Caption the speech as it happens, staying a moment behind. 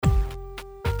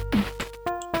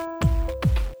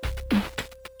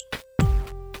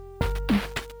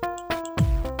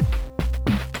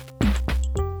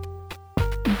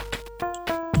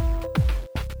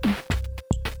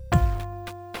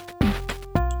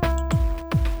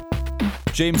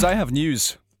James, I have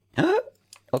news.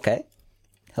 Okay.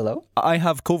 Hello? I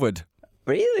have COVID.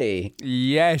 Really?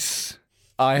 Yes.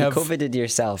 I You have COVIDed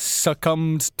yourself.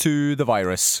 succumbed to the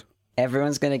virus.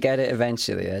 Everyone's going to get it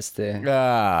eventually. It's going to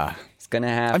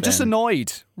happen. I'm just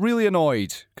annoyed. Really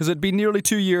annoyed. Because it'd been nearly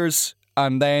 2 years.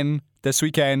 And then this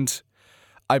weekend,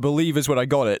 I believe is when I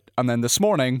got it. And then this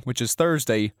morning, which is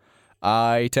Thursday,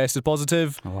 I tested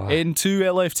positive in 2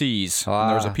 LFTs.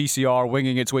 And there's a PCR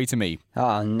winging its way to me.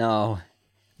 Oh, no.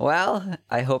 Well,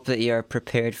 I hope that you're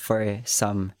prepared for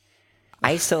some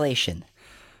isolation.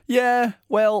 Yeah,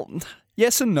 well,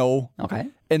 yes and no. Okay.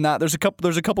 In that there's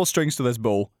a couple strings to this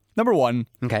bow. Number one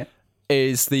Okay.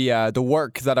 is the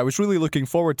work that I was really looking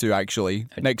forward to actually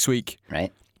next week,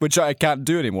 Right. which I can't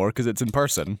do anymore because it's in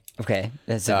person. Okay.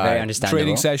 That's very understandable.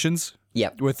 Training sessions.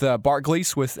 Yep. With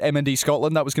Barclays, with MND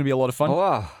Scotland. That was going to be a lot of fun.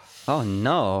 Oh,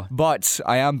 no. But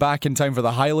I am back in time for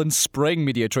the Highland Spring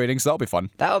media training, so that'll be fun.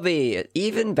 That'll be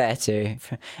even better.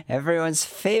 Everyone's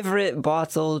favorite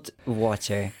bottled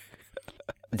water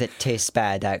that tastes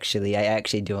bad, actually. I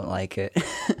actually don't like it.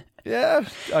 Yeah,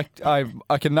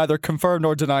 I can neither confirm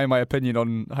nor deny my opinion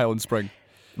on Highland Spring.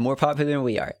 More popular than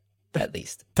we are, at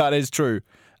least, That is true.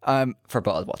 for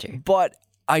bottled water. But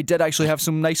I did actually have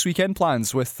some nice weekend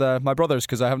plans with my brothers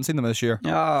because I haven't seen them this year.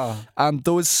 Oh, And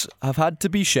those have had to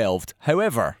be shelved.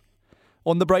 However,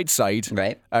 on the bright side,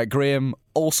 right. Graham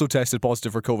also tested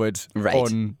positive for COVID Right.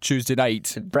 on Tuesday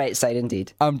night. Bright side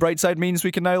indeed. And bright side means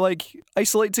we can now,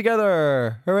 isolate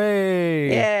together.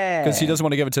 Hooray! Yeah. Because he doesn't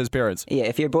want to give it to his parents. Yeah,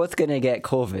 if you're both going to get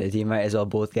COVID, you might as well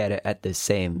both get it at the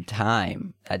same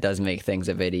time. That does make things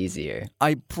a bit easier.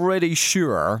 I'm pretty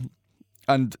sure,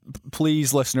 and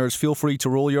please, listeners, feel free to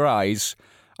roll your eyes.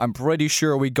 I'm pretty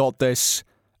sure we got this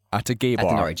at a gay At an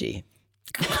bar. orgy.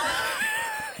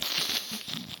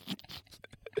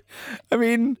 I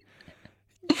mean,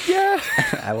 yeah.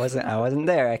 I wasn't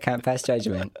there. I can't pass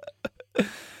judgment.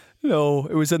 No,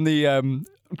 it was in the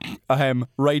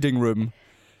riding room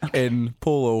in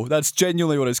Polo. That's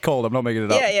genuinely what it's called. I'm not making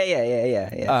it up.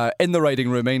 Yeah. In the riding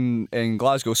room in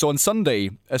Glasgow. So on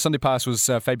Sunday, Sunday Pass was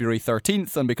February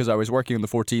 13th, and because I was working on the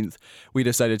 14th, we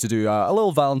decided to do a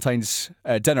little Valentine's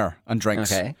dinner and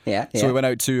drinks. Okay, yeah. So we went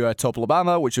out to Top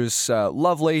Alabama, which was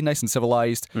lovely, nice and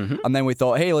civilized. Mm-hmm. And then we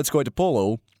thought, hey, let's go out to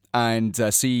Polo and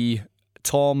see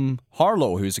Tom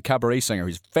Harlow, who's a cabaret singer,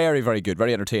 who's very, very good,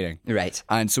 very entertaining. Right.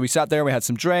 And so we sat there, we had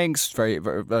some drinks, very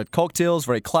cocktails,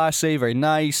 very classy, very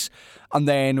nice. And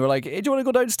then we're like, hey, do you want to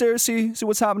go downstairs, see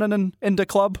what's happening in the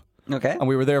club? Okay. And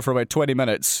we were there for about 20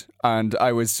 minutes. And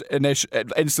I was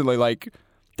instantly like,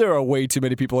 there are way too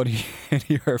many people in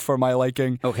here for my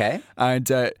liking. Okay. And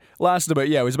lasted about,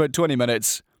 it was about 20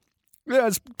 minutes. Yeah,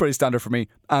 it's pretty standard for me.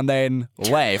 And then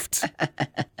left.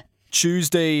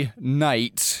 Tuesday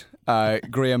night,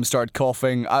 Graham started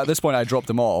coughing. At this point, I dropped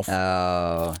him off.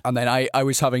 Oh. And then I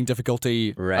was having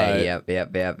difficulty Right.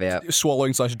 Yep.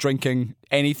 swallowing / drinking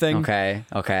anything. Okay.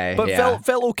 But yeah.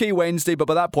 felt okay Wednesday, but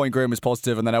by that point Graham was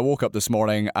positive, and then I woke up this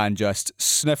morning and just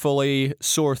sniffly,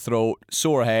 sore throat,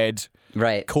 sore head.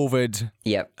 Right. COVID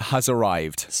Yep. has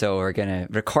arrived. So we're gonna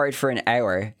record for an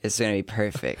hour. It's gonna be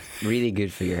perfect. Really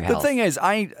good for your health. The thing is,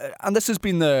 and this has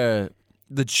been the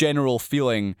general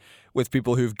feeling with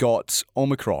people who've got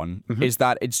Omicron, is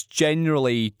that it's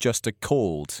generally just a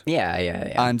cold. Yeah.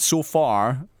 And so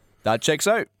far, that checks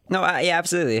out. No, yeah,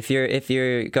 absolutely. If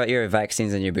you're got your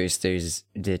vaccines and your boosters,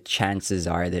 the chances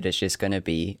are that it's just going to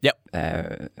be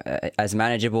as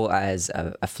manageable as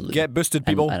a flu. Get boosted,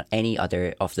 people. And any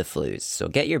other of the flus. So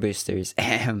get your boosters,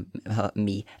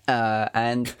 me,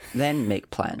 and then make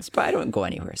plans. But I don't go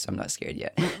anywhere, so I'm not scared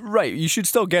yet. Right, you should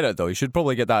still get it though. You should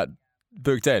probably get that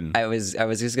booked in. I was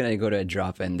just going to go to a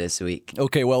drop-in this week.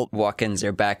 Okay, well, Walk-ins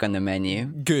are back on the menu.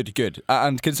 good.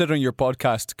 And considering your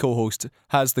podcast co-host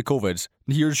has the COVID,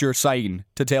 here's your sign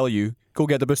to tell you, go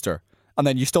get the booster. And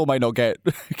then you still might not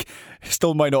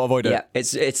avoid it. Yeah,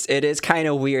 it is kind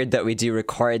of weird that we do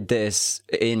record this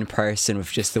in person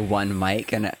with just the one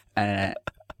mic, and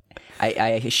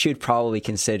I should probably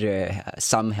consider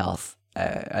some health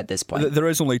at this point. There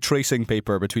is only tracing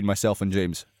paper between myself and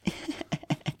James,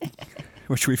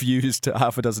 which we've used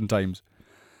half a dozen times.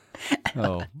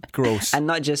 Oh, gross. And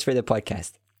not just for the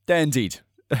podcast. Indeed.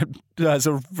 It has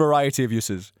a variety of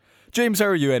uses. James, how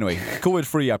are you anyway?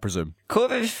 COVID-free, I presume.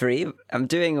 COVID-free, I'm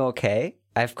doing okay.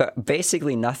 I've got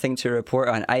basically nothing to report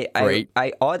on. Great.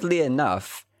 I oddly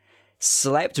enough,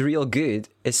 slept real good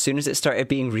as soon as it started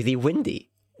being really windy.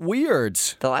 Weird.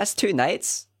 The last 2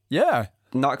 nights Yeah.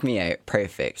 knocked me out.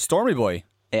 Perfect. Stormy boy.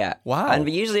 Yeah. Wow. And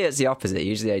usually it's the opposite.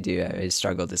 Usually I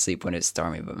struggle to sleep when it's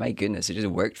stormy, but my goodness, it just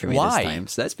worked for me Why? this time.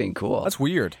 So that's been cool. That's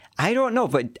weird. I don't know,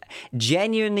 but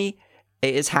genuinely,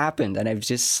 It has happened, and I've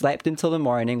just slept until the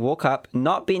morning, woke up,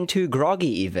 not been too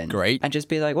groggy even. Great. And just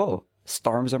be like, whoa,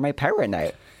 storms are my power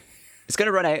now. It's going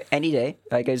to run out any day.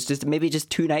 Like, it's just maybe just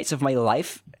 2 nights of my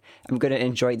life. I'm going to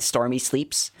enjoy the stormy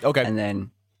sleeps. Okay. And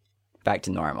then back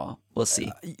to normal. We'll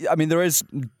see. I mean, there is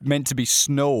meant to be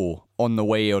snow on the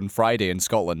way on Friday in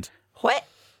Scotland. What?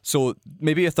 So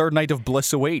maybe a third night of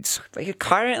bliss awaits. Like,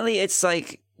 currently, it's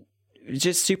like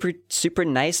just super, super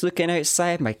nice looking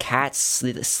outside. My cat's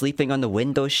sleeping on the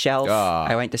window shelf.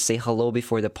 I went to say hello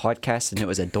before the podcast, and it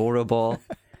was adorable.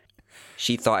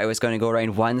 She thought I was going to go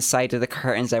around one side of the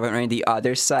curtains. I went around the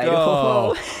other side.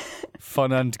 Oh.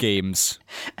 Fun and games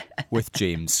with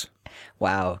James.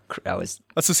 Wow,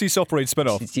 that's a Seesaw Parade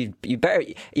spin-off. You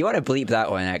want to bleep that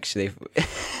one, actually.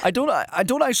 I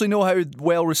don't actually know how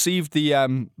well received the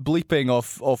bleeping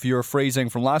of your phrasing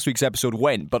from last week's episode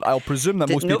went, but I'll presume that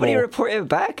most people... Nobody reported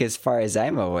back, as far as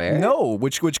I'm aware. No,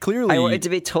 which clearly... I wanted to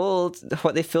be told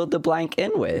what they filled the blank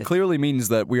in with. Clearly means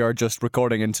that we are just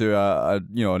recording into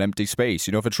an empty space.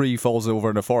 If a tree falls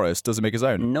over in a forest, doesn't make a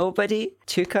sound. Nobody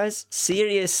took us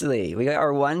seriously. We got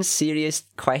our one serious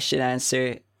question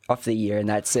answer of the year, and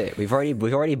that's it. We've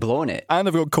already blown it. And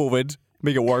I've got COVID.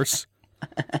 Make it worse.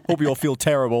 Hope you all feel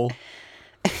terrible.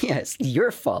 Yeah, it's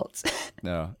your fault.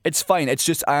 No, it's fine. It's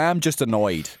just I am just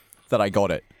annoyed that I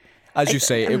got it. As you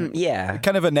say, yeah,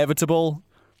 kind of inevitable,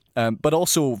 but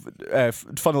also,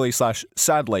 funnily /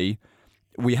 sadly,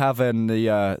 we have in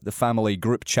the family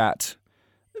group chat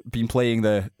been playing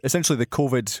essentially the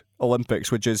COVID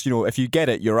Olympics, which is, if you get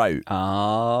it, you're out.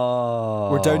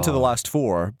 Oh. We're down to the last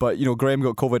 4, but, Graham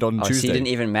got COVID on Tuesday. So you didn't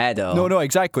even medal. No,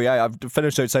 exactly. I've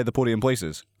finished outside the podium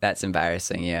places. That's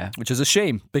embarrassing, yeah. Which is a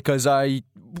shame, because I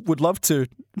would love to,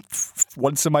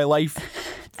 once in my life,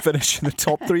 finish in the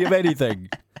top 3 of anything.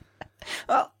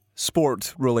 Well,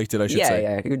 sport related, I should say.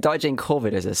 Yeah, you're dodging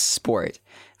COVID as a sport,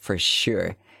 for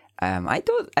sure. I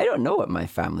don't know what my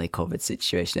family COVID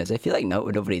situation is. I feel like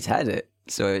nobody's had it.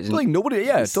 So it's like nobody,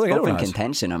 yeah. It's like open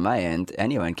contention on my end.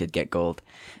 Anyone could get gold.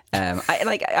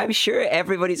 I'm sure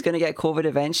everybody's going to get COVID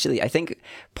eventually. I think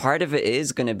part of it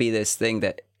is going to be this thing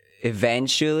that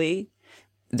eventually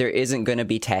there isn't going to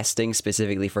be testing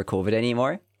specifically for COVID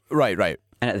anymore. Right.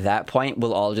 And at that point,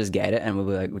 we'll all just get it, and we'll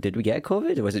be like, did we get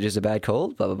COVID? Was it just a bad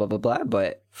cold? Blah, blah, blah, blah, blah.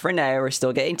 But for now, we're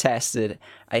still getting tested.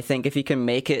 I think if you can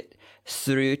make it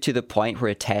through to the point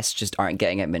where tests just aren't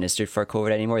getting administered for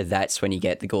COVID anymore, that's when you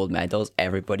get the gold medals.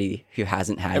 Everybody who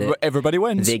hasn't had it, everybody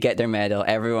wins. They get their medal.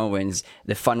 Everyone wins.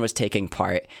 The fun was taking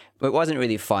part. But it wasn't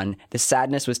really fun. The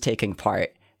sadness was taking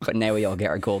part. But now we all get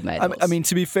our gold medals. I mean,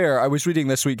 to be fair, I was reading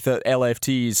this week that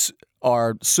LFTs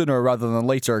are sooner rather than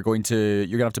later you're going to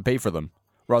have to pay for them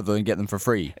rather than get them for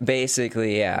free.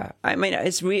 Basically, yeah. I mean,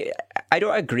 I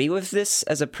don't agree with this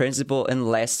as a principle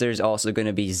unless there's also going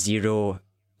to be zero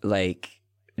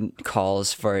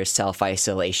calls for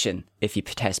self-isolation if you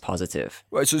test positive.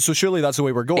 So surely that's the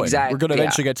way we're going. Exactly. We're going to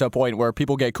eventually get to a point where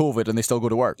people get COVID and they still go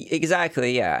to work.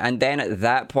 Exactly, yeah. And then at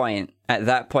that point,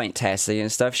 testing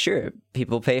and stuff, sure,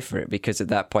 people pay for it because at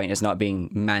that point it's not being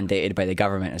mandated by the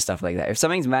government and stuff like that. If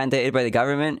something's mandated by the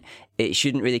government, it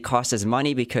shouldn't really cost us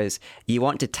money because you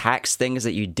want to tax things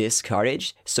that you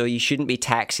discourage. So you shouldn't be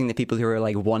taxing the people who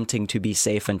are wanting to be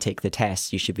safe and take the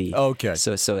test. You should be okay.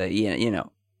 So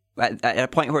at a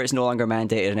point where it's no longer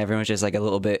mandated and everyone's just a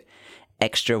little bit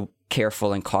extra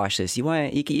careful and cautious, you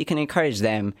can encourage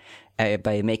them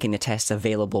by making the tests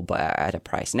available but at a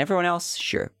price. And everyone else,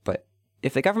 sure, but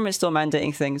if the government's still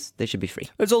mandating things, they should be free.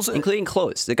 It's also including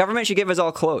clothes. The government should give us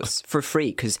all clothes for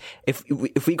free because if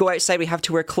we go outside, we have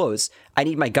to wear clothes. I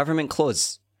need my government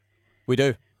clothes. We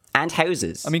do. And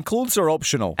houses. I mean, clothes are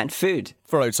optional. And food.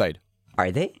 For outside.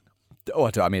 Are they?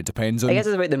 Oh, I mean, it depends on... I guess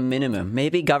it's about the minimum.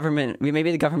 Maybe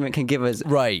the government can give us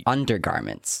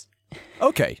undergarments.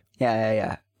 Okay.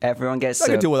 Yeah. Everyone gets I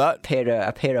can deal with that.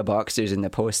 A pair of boxers in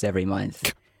the post every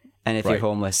month. And if you're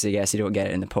homeless, I guess you don't get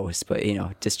it in the post, but,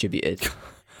 distributed.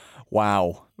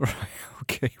 Wow.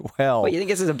 Okay, well... What, you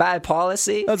think this is a bad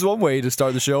policy? That's one way to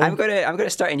start the show. I'm gonna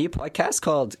start a new podcast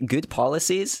called Good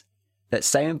Policies that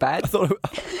sound bad.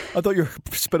 I thought your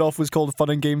spin-off was called Fun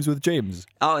and Games with James.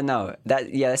 Oh, no.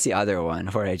 That's the other one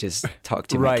where I just talk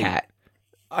to my cat.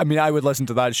 I mean, I would listen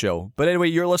to that show. But anyway,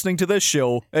 you're listening to this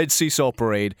show. It's Seesaw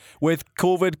Parade with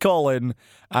COVID Colin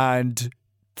and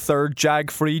third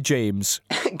Jag-free James.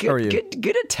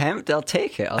 Good attempt. I'll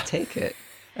take it.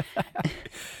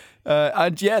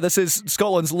 And yeah, this is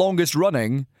Scotland's longest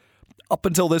running, up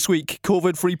until this week,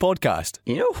 COVID-free podcast.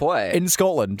 You know what? In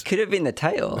Scotland. Could have been the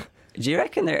title. Do you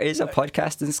reckon there is a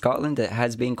podcast in Scotland that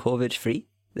has been COVID-free?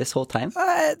 this whole time?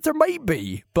 There might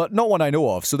be, but not one I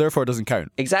know of, so therefore it doesn't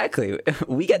count. Exactly.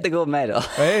 We get the gold medal.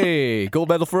 Hey, gold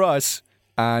medal for us.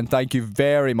 And thank you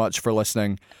very much for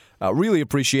listening. Really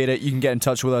appreciate it. You can get in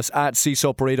touch with us at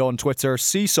CSOPerade on Twitter,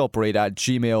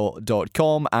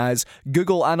 csoperade@gmail.com, as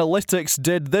Google Analytics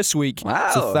did this week. Wow.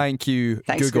 So thank you,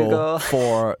 Thanks, Google,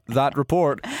 for that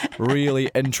report. Really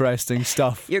interesting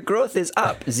stuff. Your growth is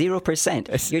up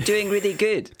 0%. You're doing really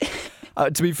good.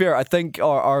 To be fair, I think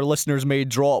our listeners may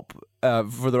drop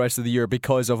for the rest of the year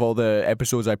because of all the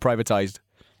episodes I privatized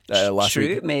last True,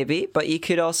 week. maybe, but you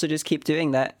could also just keep doing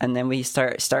that, and then we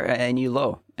start at a new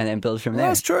low, and then build from there.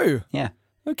 That's true. Yeah.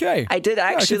 Okay. I did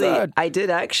Yeah, I did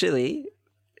actually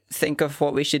think of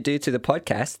what we should do to the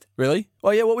podcast. Really?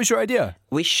 Oh yeah, what was your idea?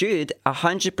 We should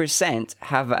 100%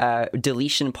 have a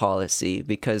deletion policy,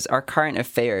 because our current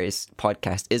affairs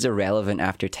podcast is irrelevant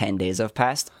after 10 days have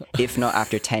passed, if not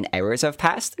after 10 hours have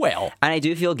passed. Well. And I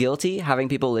do feel guilty having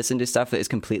people listen to stuff that is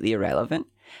completely irrelevant.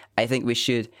 I think we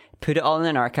should put it all in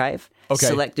an archive, Okay.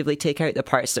 selectively take out the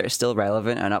parts that are still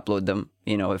relevant and upload them,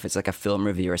 if it's like a film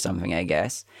review or something, I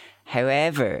guess.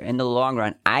 However, in the long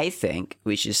run, I think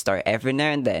we should start every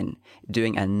now and then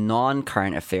doing a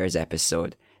non-current affairs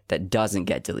episode that doesn't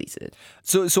get deleted.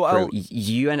 So Where I'll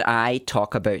you and I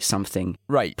talk about something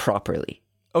right. properly.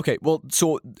 Okay, well,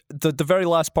 so the very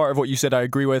last part of what you said I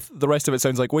agree with. The rest of it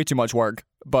sounds like way too much work,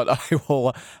 but I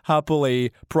will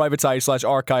happily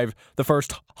privatize/archive the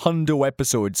first 100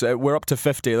 episodes. We're up to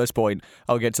 50 at this point.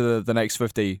 I'll get to the next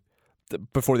 50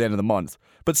 before the end of the month.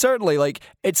 But certainly,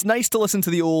 it's nice to listen to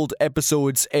the old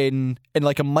episodes in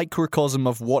like a microcosm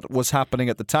of what was happening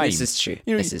at the time. This is true.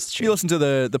 This is true. You listen to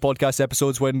the podcast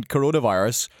episodes when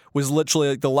coronavirus was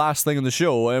literally the last thing on the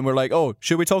show, and we're like, oh,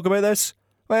 should we talk about this?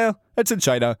 Well, it's in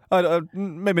China.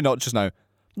 Maybe not just now.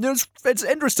 It's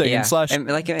interesting and slash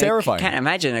terrifying. I can't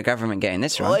imagine a government getting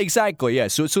this wrong. Well, exactly, yeah.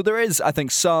 So there is, I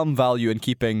think, some value in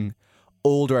keeping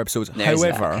older episodes.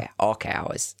 However, okay,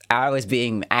 I was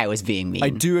being mean. I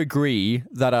do agree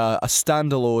that a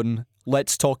standalone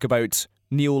 "Let's talk about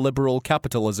neoliberal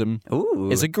capitalism"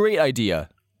 is a great idea.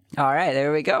 All right,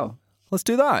 there we go. Let's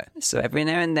do that. So every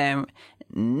now and then,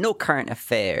 no current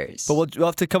affairs. But we'll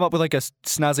have to come up with like a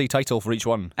snazzy title for each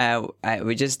one.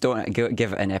 We just don't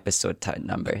give it an episode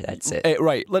number. That's it.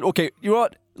 Right. Okay, you know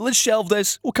what? Let's shelve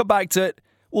this. We'll come back to it.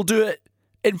 We'll do it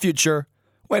in future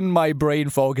when my brain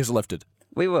fog is lifted.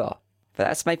 We will. But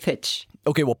that's my pitch.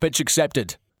 Okay, well, pitch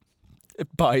accepted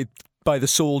by the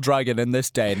soul dragon in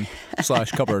this den /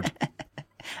 cupboard.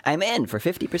 I'm in for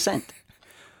 50%.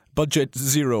 Budget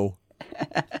 0.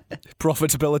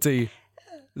 Profitability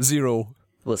 0.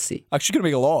 We'll see. Actually, gonna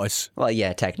make a loss. Well,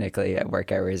 yeah, technically at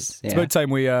work hours. Yeah. It's about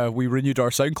time we renewed our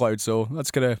SoundCloud, so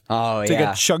that's gonna take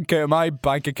a chunk out of my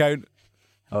bank account.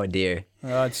 Oh dear.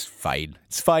 It's fine.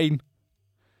 It's fine.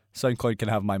 SoundCloud can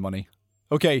have my money.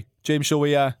 Okay, James, shall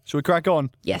we crack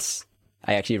on? Yes.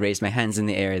 I actually raised my hands in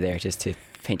the air there just to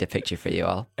paint a picture for you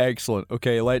all. Excellent.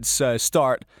 Okay, let's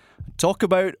start. Talk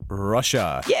about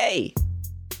Russia. Yay!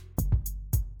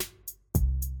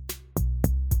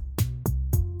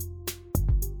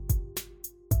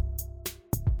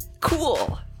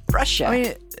 Cool. Russia. I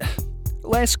mean,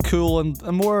 less cool and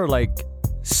more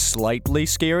slightly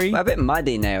scary. Well, a bit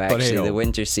muddy now, actually. hey-o. The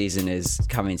winter season is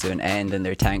coming to an end and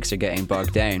their tanks are getting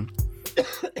bogged down.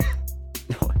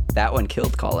 That one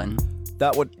killed Colin.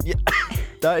 That one, yeah,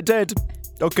 that it did.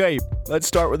 Okay, let's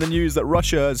start with the news that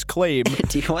Russia has claimed.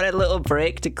 Do you want a little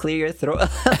break to clear your throat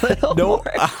a little No, more?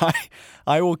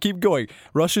 I will keep going.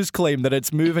 Russia's claim that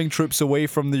it's moving troops away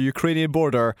from the Ukrainian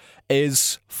border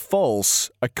is false,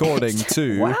 according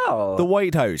to Wow. the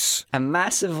White House. A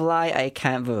massive lie. I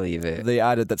can't believe it. They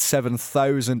added that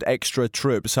 7,000 extra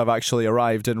troops have actually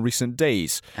arrived in recent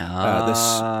days.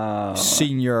 This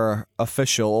senior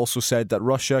official also said that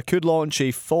Russia could launch a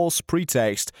false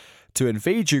pretext to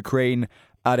invade Ukraine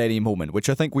at any moment, which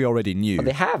I think we already knew. Well,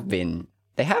 they have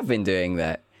been doing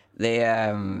that. They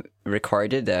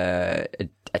recorded a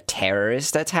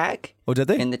terrorist attack. Oh, did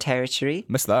they? In the territory.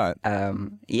 Missed that.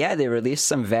 Yeah, they released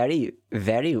some very,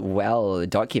 very well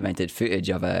documented footage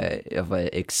of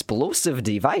a explosive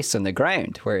device on the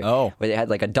ground where they had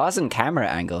like a dozen camera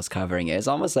angles covering it. It's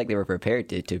almost like they were prepared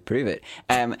to prove it.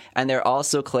 And they're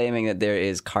also claiming that there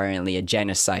is currently a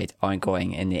genocide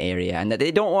ongoing in the area and that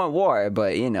they don't want war,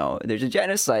 but there's a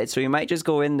genocide, so we might just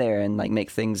go in there and make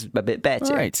things a bit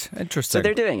better. Right, interesting. So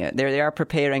they're doing it. They are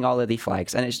preparing all of the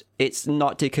flags, and it's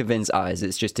not to convince us.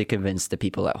 It's just to convince the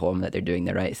people at home that they're doing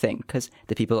the right thing, because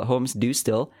the people at home do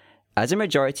still, as a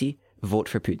majority, vote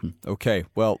for Putin. Okay,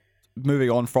 well, moving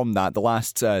on from that, the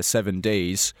last 7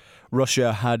 days,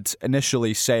 Russia had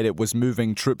initially said it was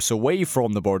moving troops away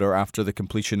from the border after the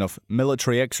completion of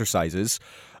military exercises,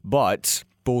 but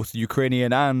both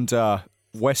Ukrainian and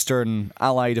Western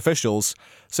allied officials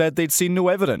said they'd seen no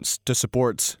evidence to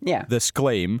support this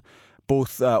claim.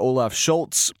 Both Olaf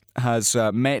Scholz has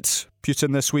met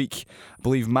Putin this week. I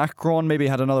believe Macron maybe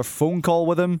had another phone call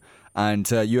with him.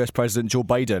 And US President Joe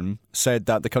Biden said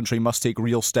that the country must take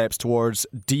real steps towards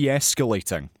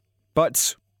de-escalating.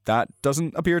 But that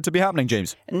doesn't appear to be happening,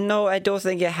 James. No, I don't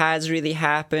think it has really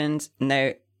happened.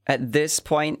 Now, at this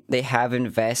point, they have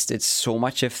invested so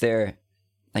much of their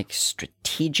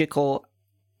strategical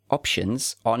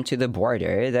options onto the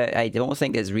border that I don't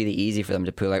think it's really easy for them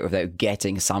to pull out without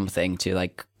getting something to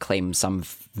claim some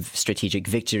strategic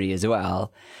victory as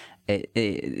well. The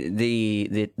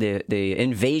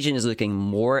invasion is looking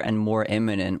more and more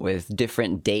imminent, with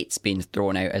different dates being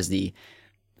thrown out as the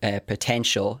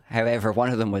potential. However, one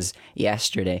of them was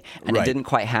yesterday, and it didn't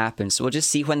quite happen. So we'll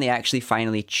just see when they actually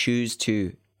finally choose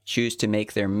to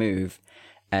make their move,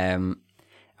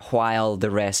 while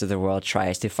the rest of the world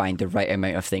tries to find the right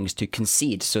amount of things to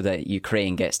concede so that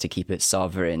Ukraine gets to keep its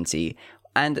sovereignty.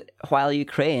 And while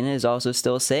Ukraine is also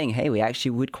still saying, hey, we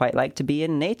actually would quite like to be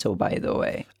in NATO, by the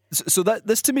way. So that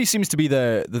this to me seems to be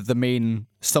the main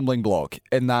stumbling block,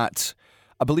 in that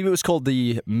I believe it was called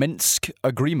the Minsk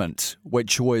Agreement,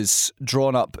 which was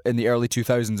drawn up in the early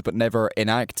 2000s but never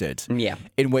enacted. Yeah.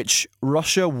 In which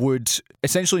Russia would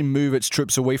essentially move its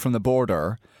troops away from the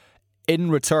border.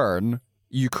 In return,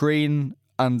 Ukraine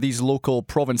and these local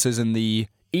provinces in the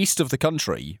east of the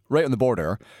country, right on the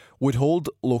border, would hold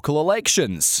local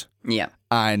elections. Yeah.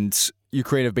 And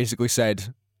Ukraine have basically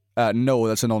said, no,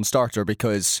 that's a non-starter,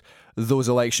 because those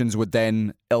elections would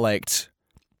then elect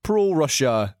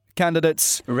pro-Russia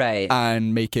candidates, right,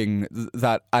 and making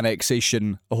that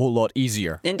annexation a whole lot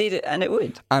easier. Indeed, and it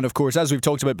would. And of course, as we've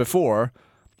talked about before,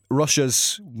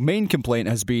 Russia's main complaint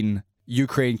has been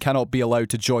Ukraine cannot be allowed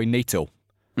to join NATO.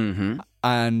 Mm-hmm.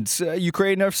 And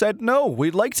Ukraine have said, no,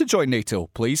 we'd like to join NATO,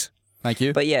 please. Thank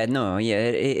you. But it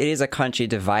is a country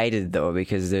divided, though,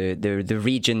 because the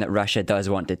region that Russia does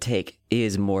want to take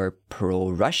is more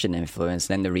pro-Russian influence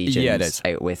than the regions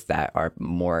out with that are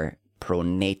more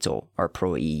pro-NATO or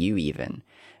pro-EU even.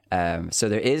 So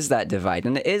there is that divide,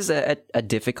 and it is a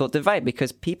difficult divide,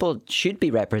 because people should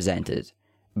be represented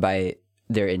by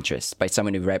their interests, by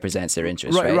someone who represents their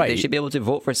interests, right? They should be able to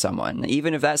vote for someone,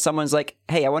 even if that someone's like,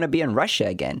 hey, I want to be in Russia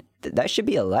again. That should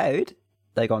be allowed,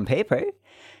 on paper.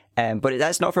 But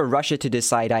that's not for Russia to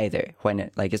decide either.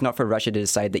 It's not for Russia to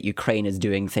decide that Ukraine is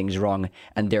doing things wrong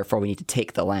and therefore we need to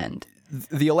take the land.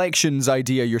 The elections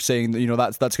idea, you're saying,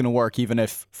 that's going to work even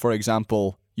if, for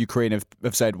example, Ukraine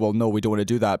have said, well, no, we don't want to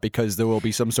do that, because there will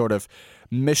be some sort of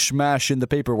mishmash in the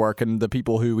paperwork, and the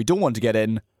people who we don't want to get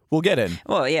in will get in.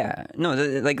 Well, yeah. No,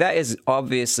 that is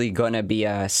obviously going to be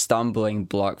a stumbling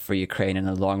block for Ukraine in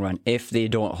the long run if they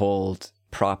don't hold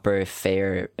proper,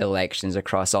 fair elections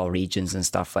across all regions and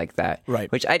stuff like that.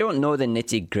 Right. Which I don't know the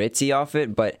nitty-gritty of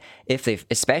it, but if they've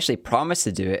especially promised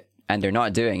to do it and they're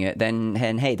not doing it, then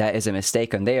hey, that is a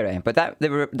mistake on their end. But the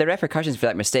repercussions for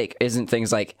that mistake isn't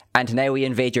things like, and now we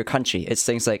invade your country. It's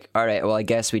things like, all right, well, I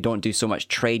guess we don't do so much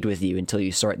trade with you until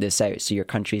you sort this out, so your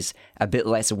country's a bit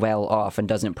less well off and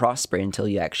doesn't prosper until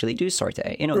you actually do sort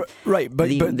it out. Right, but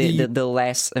the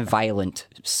less violent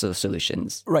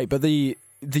solutions. Right, but the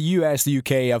US, the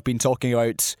UK have been talking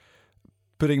about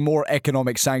putting more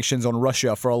economic sanctions on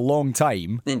Russia for a long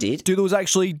time. Indeed. Do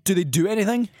they do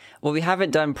anything? Well, we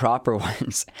haven't done proper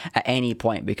ones at any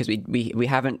point, because we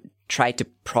haven't tried to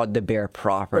prod the bear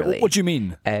properly. What do you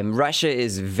mean? Russia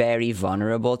is very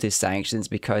vulnerable to sanctions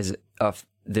because of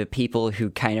the people who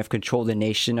kind of control the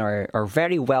nation are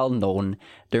very well known.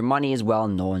 Their money is well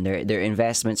known. Their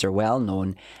investments are well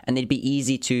known, and they'd be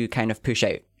easy to kind of push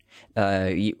out.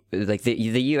 The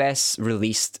US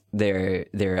released their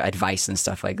advice and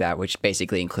stuff like that, which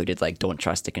basically included don't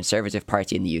trust the Conservative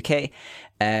Party in the UK,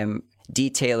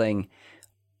 detailing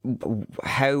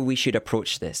how we should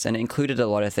approach this, and it included a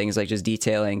lot of things like just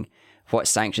detailing what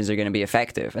sanctions are going to be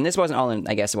effective. And this wasn't all in,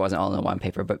 I guess it wasn't all in one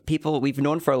paper, but we've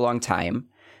known for a long time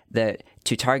that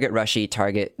to target Russia, you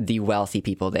target the wealthy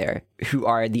people there who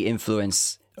are the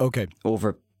influence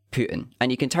over Putin.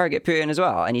 And you can target Putin as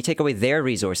well, and you take away their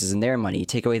resources and their money, you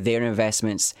take away their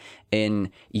investments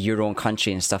in your own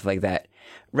country and stuff like that,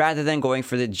 rather than going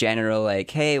for the general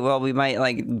hey, well, we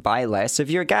might buy less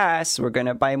of your gas, we're going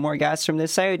to buy more gas from the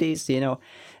Saudis.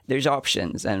 There's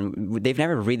options, and they've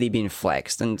never really been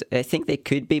flexed, and I think they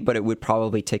could be, but it would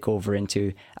probably take over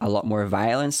into a lot more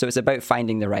violence. So it's about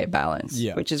finding the right balance,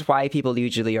 which is why people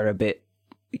usually are a bit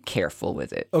careful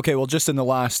with it. Okay, well, just in the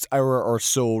last hour or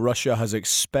so, Russia has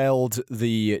expelled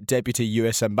the deputy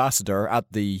US ambassador at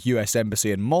the US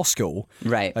embassy in Moscow.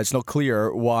 Right. It's not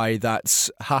clear why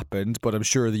that's happened, but I'm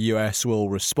sure the US will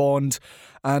respond.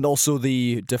 And also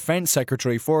the defense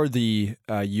secretary for the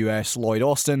US, Lloyd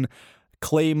Austin,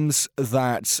 claims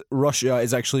that Russia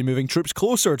is actually moving troops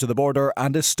closer to the border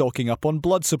and is stocking up on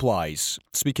blood supplies.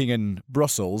 Speaking in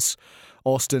Brussels,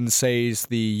 Austin says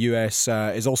the US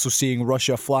is also seeing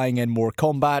Russia flying in more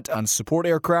combat and support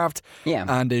aircraft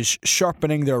and is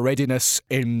sharpening their readiness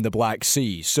in the Black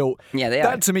Sea. So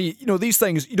that to me, these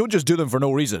things, you don't just do them for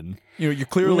no reason. You're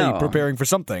clearly preparing for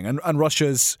something. And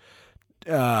Russia's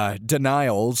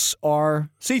denials are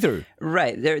see-through.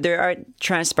 Right. They are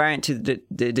transparent to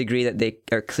the degree that they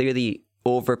are clearly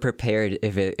over-prepared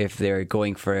if they're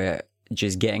going for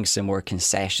just getting some more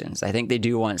concessions. I think they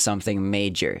do want something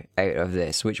major out of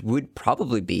this, which would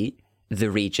probably be the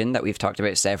region that we've talked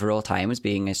about several times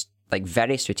being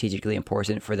very strategically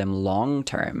important for them long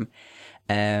term.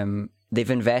 They've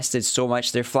invested so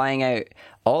much. They're flying out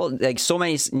so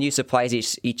many new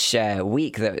supplies each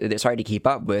week that it's hard to keep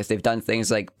up with. They've done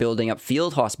things like building up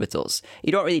field hospitals.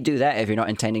 You don't really do that if you're not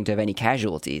intending to have any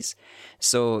casualties.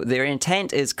 So their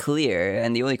intent is clear,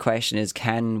 and the only question is,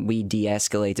 can we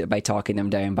de-escalate it by talking them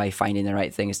down, by finding the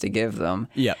right things to give them?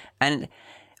 Yeah. And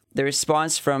the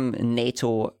response from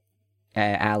NATO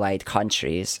allied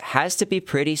countries has to be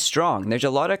pretty strong. There's a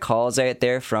lot of calls out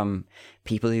there from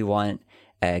people who want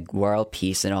world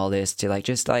peace and all this to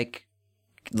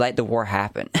let the war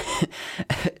happen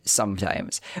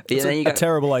sometimes. It's a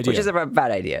terrible idea. Which is a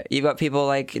bad idea. You've got people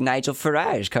like Nigel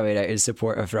Farage coming out in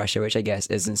support of Russia, which I guess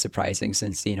isn't surprising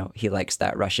since, he likes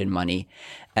that Russian money.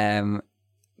 And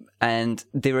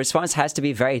the response has to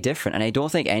be very different. And I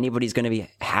don't think anybody's going to be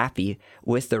happy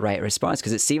with the right response,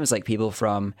 because it seems like people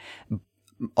from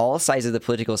all sides of the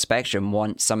political spectrum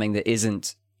want something that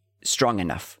isn't strong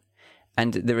enough.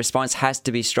 And the response has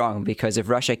to be strong, because if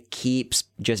Russia keeps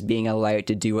just being allowed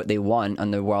to do what they want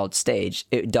on the world stage,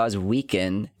 it does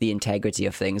weaken the integrity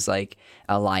of things like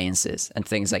alliances and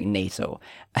things like NATO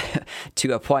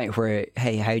to a point where,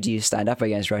 hey, how do you stand up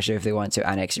against Russia if they want to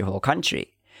annex your whole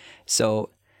country? So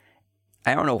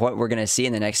I don't know what we're going to see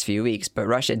in the next few weeks, but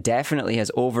Russia definitely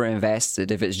has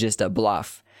overinvested if it's just a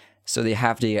bluff. So they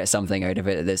have to get something out of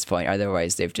it at this point.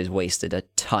 Otherwise, they've just wasted a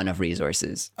ton of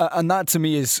resources. And that, to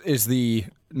me, is the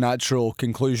natural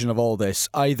conclusion of all this.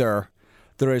 Either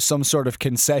there is some sort of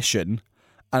concession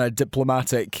and a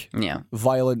diplomatic,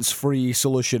 violence-free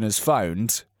solution is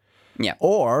found. Yeah.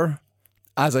 Or,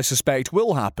 as I suspect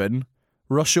will happen,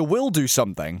 Russia will do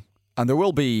something. And there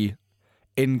will be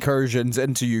incursions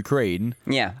into Ukraine.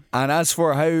 Yeah. And as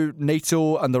for how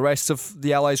NATO and the rest of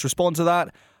the allies respond to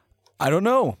that, I don't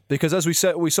know, because as we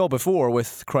saw before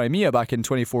with Crimea back in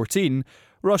 2014,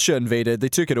 Russia invaded, they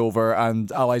took it over,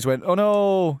 and allies went, "Oh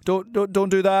no, don't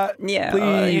do that,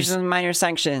 please." Here's some minor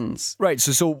sanctions. Right.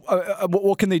 So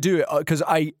what can they do? Because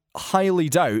I highly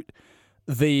doubt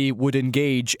they would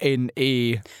engage in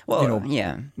a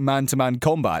man-to-man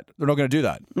combat. They're not going to do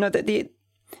that. No, the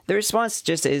response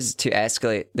just is to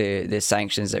escalate the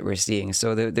sanctions that we're seeing.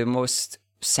 So the most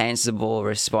sensible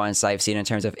response I've seen in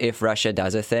terms of if Russia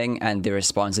does a thing and the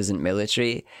response isn't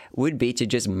military would be to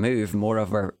just move more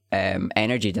of our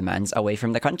energy demands away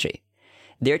from the country.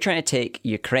 They're trying to take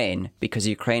Ukraine because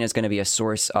Ukraine is going to be a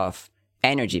source of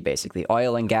energy, basically,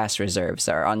 oil and gas reserves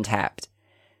that are untapped.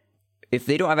 If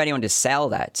they don't have anyone to sell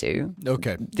that to,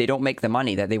 they don't make the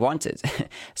money that they wanted.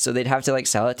 So they'd have to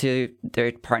sell it to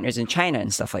their partners in China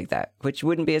and stuff like that, which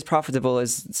wouldn't be as profitable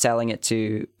as selling it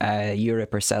to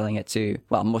Europe or selling it to,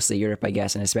 well, mostly Europe, I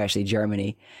guess, and especially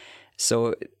Germany.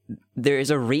 So there is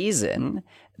a reason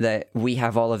that we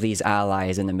have all of these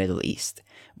allies in the Middle East.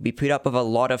 We put up with a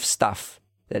lot of stuff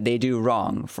that they do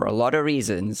wrong for a lot of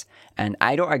reasons, and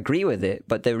I don't agree with it,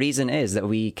 but the reason is that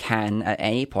we can, at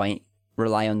any point,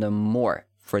 rely on them more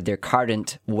for their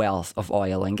current wealth of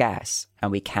oil and gas, and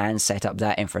we can set up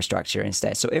that infrastructure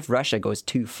instead. So if Russia goes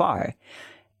too far,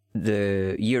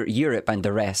 Europe and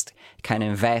the rest can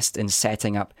invest in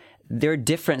setting up their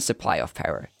different supply of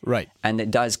power. Right. And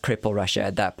it does cripple Russia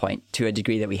at that point to a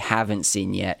degree that we haven't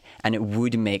seen yet, and it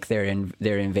would make their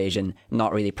invasion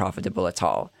not really profitable at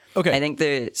all. Okay. I think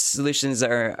the solutions that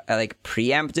are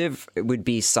preemptive would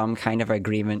be some kind of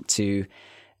agreement to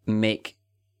make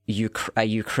a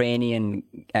Ukrainian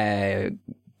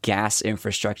gas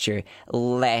infrastructure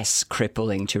less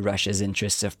crippling to Russia's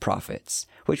interests of profits,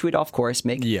 which would, of course,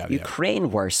 make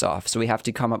Ukraine worse off. So we have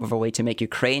to come up with a way to make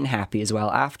Ukraine happy as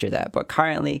well after that. But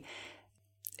currently,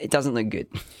 it doesn't look good.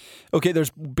 Okay, there's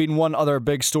been one other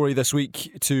big story this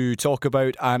week to talk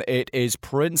about, and it is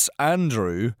Prince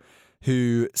Andrew,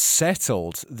 who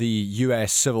settled the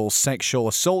US civil sexual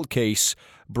assault case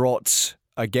brought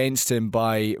against him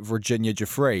by Virginia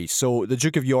Giuffre. So the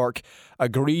Duke of York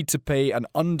agreed to pay an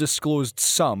undisclosed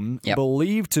sum,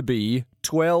 believed to be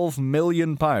 £12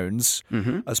 million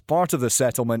as part of the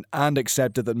settlement, and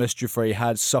accepted that Miss Giuffre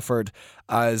had suffered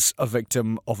as a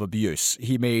victim of abuse.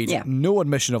 He made no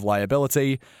admission of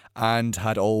liability and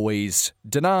had always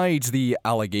denied the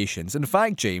allegations. In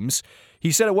fact, James,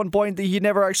 he said at one point that he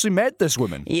never actually met this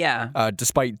woman.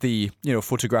 Despite the,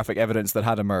 photographic evidence that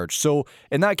had emerged. So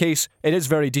in that case, it is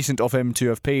very decent of him to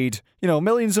have paid,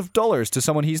 millions of dollars to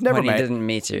someone he's never met. He didn't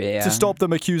meet her, to stop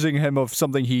them accusing him of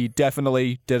something he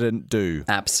definitely didn't do.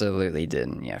 Absolutely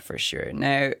didn't, for sure.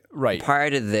 Now,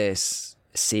 part of this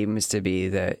seems to be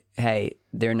that, hey,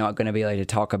 they're not going to be able to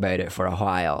talk about it for a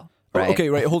while. Right? Okay,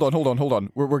 right. Hold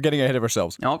on. We're getting ahead of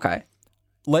ourselves. Okay.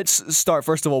 Let's start,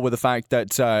 first of all, with the fact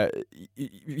that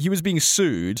he was being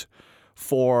sued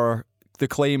for the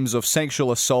claims of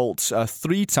sexual assault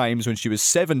 3 times when she was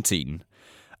 17.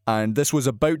 And this was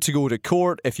about to go to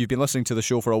court. If you've been listening to the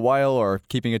show for a while or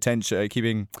keeping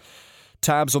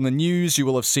tabs on the news, you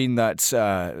will have seen that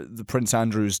the Prince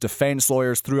Andrew's defence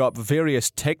lawyers threw up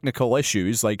various technical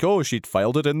issues, like, she'd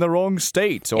filed it in the wrong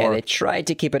state. Or, they tried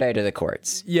to keep it out of the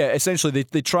courts. Yeah, essentially,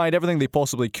 they tried everything they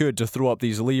possibly could to throw up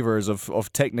these levers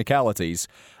of technicalities.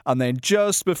 And then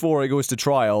just before it goes to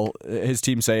trial, his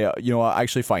team say,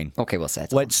 actually, fine. Okay, we'll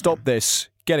settle. Let's stop this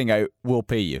getting out. We'll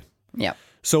pay you. Yeah.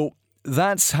 So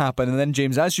that's happened. And then,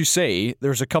 James, as you say,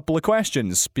 there's a couple of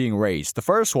questions being raised. The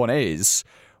first one is,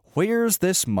 where's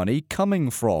this money coming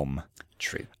from?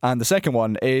 True. And the second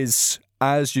one is,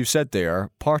 as you said there,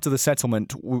 part of the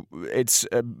settlement, it's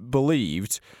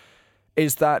believed,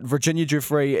 is that Virginia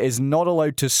Giuffre is not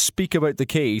allowed to speak about the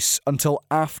case until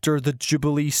after the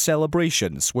Jubilee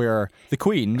celebrations, where the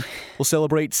Queen will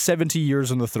celebrate 70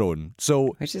 years on the throne.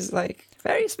 So, which is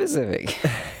very specific.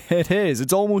 It is.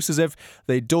 It's almost as if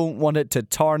they don't want it to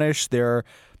tarnish their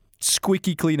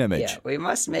squeaky clean image. Yeah, we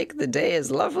must make the day as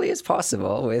lovely as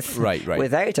possible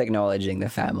without acknowledging the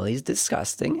family's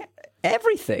disgusting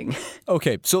everything.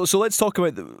 Okay, so let's talk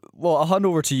about, I'll hand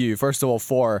over to you, first of all,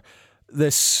 for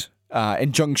this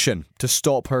injunction to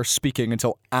stop her speaking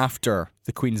until after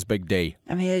the Queen's big day.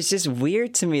 I mean, it's just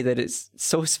weird to me that it's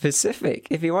so specific.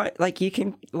 If you want, you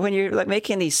can, when you're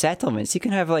making these settlements, you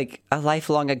can have a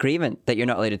lifelong agreement that you're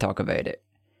not allowed to talk about it.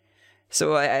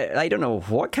 So I don't know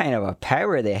what kind of a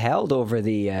power they held over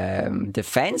the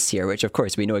defense here, which of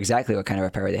course we know exactly what kind of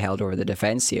a power they held over the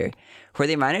defense here, where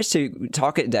they managed to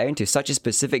talk it down to such a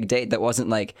specific date that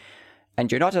wasn't and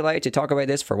you're not allowed to talk about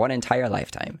this for one entire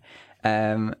lifetime.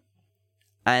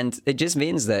 And it just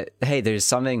means that, hey, there's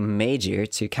something major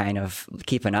to kind of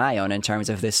keep an eye on in terms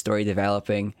of this story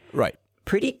developing. Right.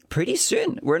 Pretty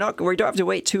soon. We don't have to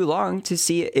wait too long to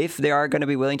see if they are going to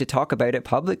be willing to talk about it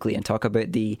publicly and talk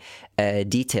about the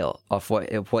detail of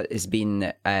what is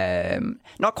being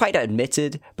not quite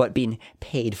admitted, but being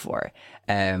paid for.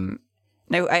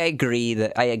 Now, I agree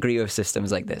with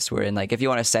systems like this, where if you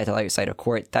want to settle outside of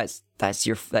court, that's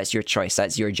your choice,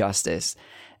 that's your justice,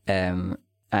 and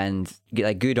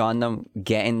good on them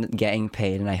getting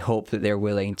paid, and I hope that they're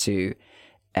willing to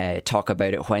talk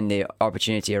about it when the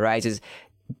opportunity arises,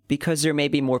 because there may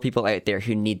be more people out there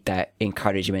who need that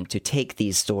encouragement to take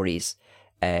these stories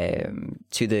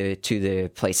to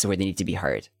the places where they need to be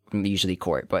heard. Usually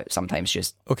court, but sometimes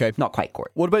just not quite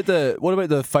court. What about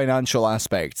the financial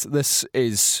aspect? This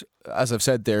is, as I've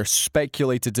said there,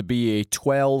 speculated to be a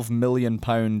 £12 million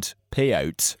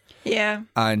payout. Yeah.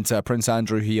 And Prince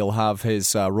Andrew, he'll have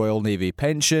his Royal Navy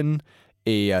pension,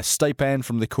 a stipend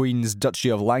from the Queen's Duchy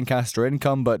of Lancaster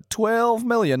income, but 12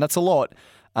 million, that's a lot.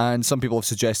 And some people have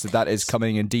suggested that is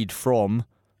coming indeed from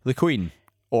the Queen,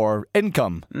 or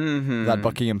income that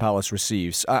Buckingham Palace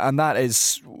receives. And that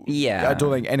is, I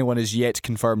don't think anyone has yet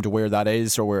confirmed where that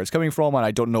is or where it's coming from, and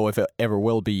I don't know if it ever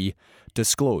will be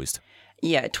disclosed.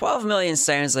 Yeah, 12 million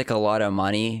sounds like a lot of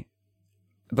money.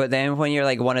 But then when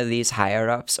you're one of these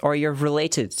higher-ups, or you're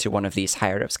related to one of these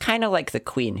higher-ups, kind of like the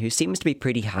Queen, who seems to be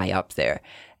pretty high up there,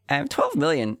 12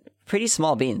 million, pretty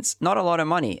small beans, not a lot of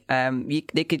money.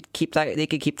 They could keep that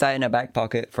in a back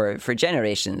pocket for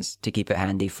generations to keep it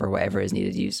handy for whatever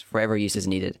use is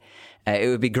needed. It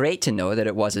would be great to know that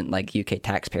it wasn't UK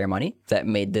taxpayer money that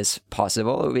made this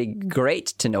possible. It would be great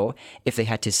to know if they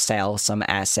had to sell some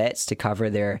assets to cover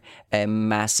their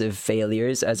massive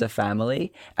failures as a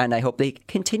family. And I hope they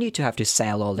continue to have to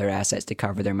sell all their assets to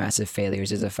cover their massive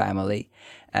failures as a family.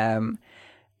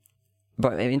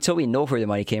 But I mean, until we know where the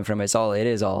money came from, it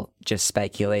is all just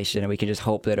speculation, and we can just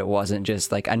hope that it wasn't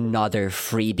just like another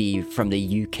freebie from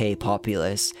the UK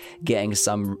populace getting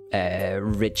some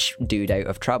rich dude out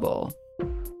of trouble.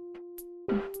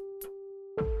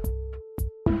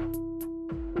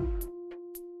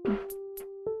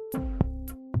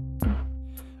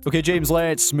 Okay, James,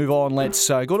 let's move on. Let's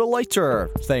go to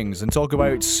lighter things and talk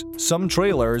about some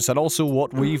trailers and also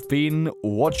what we've been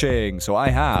watching. So I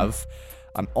have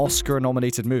an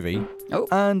Oscar-nominated movie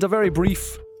and a very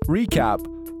brief recap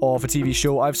of a TV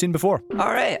show I've seen before.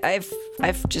 All right,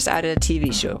 I've just added a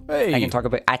TV show. Hey. I can talk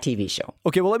about a TV show.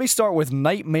 Okay, well, let me start with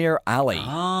Nightmare Alley,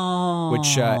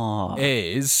 which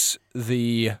is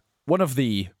one of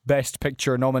the Best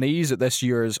Picture nominees at this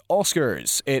year's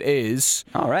Oscars. It is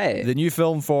all right. The new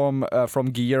film from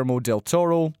Guillermo del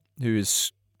Toro, who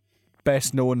is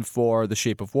best known for The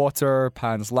Shape of Water,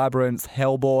 Pan's Labyrinth,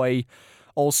 Hellboy,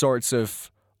 all sorts of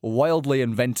wildly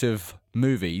inventive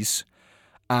movies.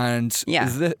 And he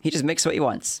just makes what he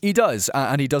wants. He does,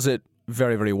 and he does it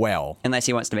very, very well. Unless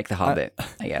he wants to make The Hobbit,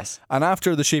 I guess. And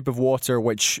after The Shape of Water,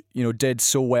 which did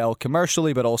so well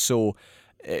commercially, but also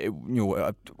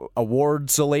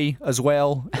awardsily as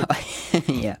well.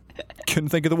 Yeah. Couldn't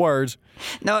think of the word.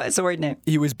 No, it's a word now.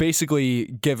 He was basically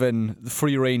given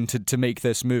free rein to make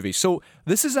this movie. So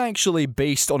this is actually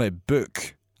based on a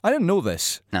book. I didn't know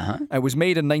this. It was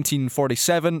made in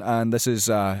 1947, and this is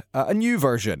a new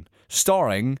version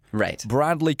starring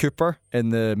Bradley Cooper in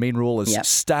the main role as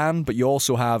Stan, but you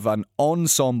also have an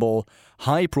ensemble,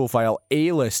 high-profile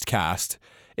A-list cast,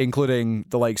 including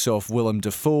the likes of Willem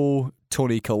Dafoe,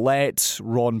 Toni Collette,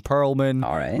 Ron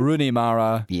Perlman, Rooney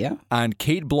Mara, and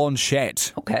Cate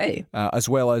Blanchett. Okay. As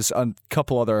well as a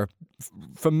couple other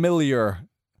familiar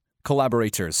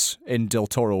collaborators in Del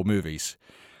Toro movies.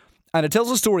 And it tells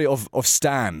the story of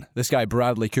Stan, this guy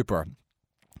Bradley Cooper,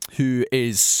 who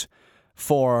is,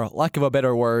 for lack of a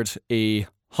better word, a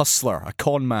hustler, a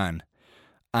con man.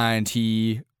 And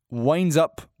he winds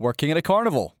up working at a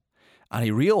carnival. And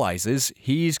he realizes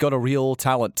he's got a real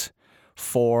talent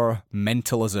for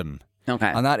mentalism.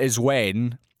 Okay. And that is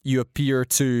when you appear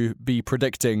to be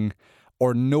predicting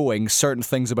or knowing certain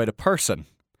things about a person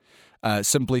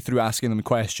simply through asking them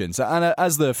questions. And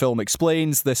as the film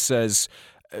explains, this says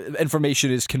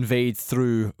information is conveyed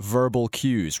through verbal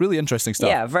cues. Really interesting stuff.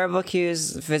 Yeah, verbal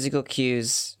cues, physical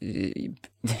cues.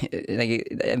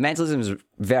 Mentalism is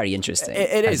very interesting.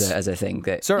 It is. As a thing.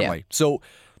 Certainly. Yeah. So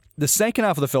the second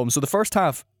half of the film, so the first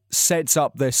half sets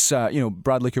up this,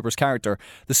 Bradley Cooper's character.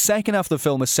 The second half of the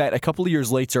film is set a couple of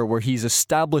years later where he's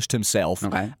established himself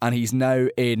and he's now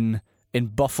in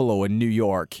Buffalo in New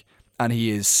York, and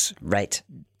he is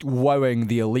wowing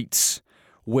the elites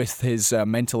with his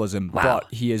mentalism, but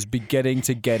he is beginning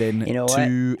to get in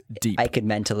too deep. I could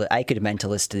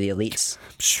mentalist to the elites.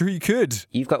 I'm sure you could.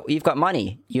 You've got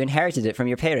money. You inherited it from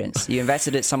your parents. You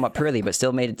invested it somewhat poorly, but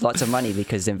still made lots of money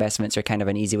because investments are kind of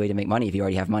an easy way to make money if you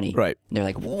already have money. Right. And they're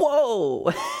like,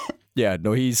 whoa. Yeah,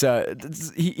 no, he's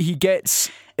he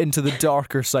gets into the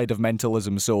darker side of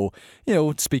mentalism. So,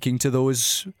 speaking to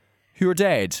those who are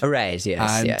dead. Right.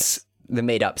 Yes. And yes. The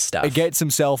made up stuff. It gets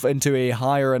himself into a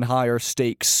higher and higher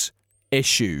stakes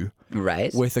issue.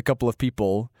 Right. With a couple of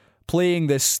people playing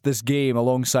this game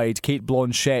alongside Cate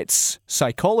Blanchett's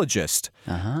psychologist.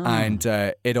 And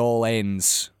it all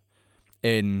ends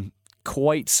in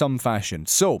quite some fashion.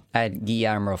 So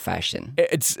Guillermo fashion.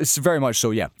 It's very much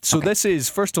so, yeah. So this is,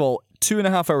 first of all,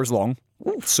 2.5 hours long.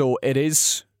 Oof. So it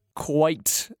is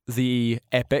quite the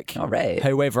epic. All right.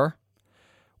 However,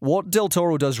 what Del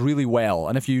Toro does really well,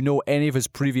 and if you know any of his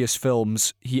previous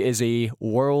films, he is a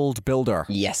world builder.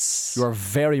 Yes. You are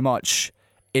very much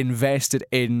invested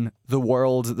in the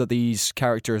world that these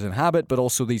characters inhabit, but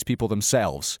also these people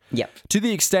themselves. Yep. To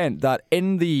the extent that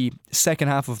in the second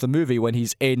half of the movie, when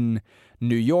he's in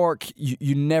New York,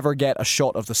 you never get a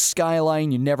shot of the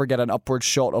skyline, you never get an upward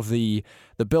shot of the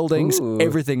buildings. Ooh.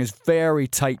 Everything is very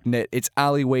tight-knit. It's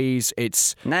alleyways,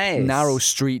 it's narrow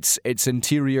streets, it's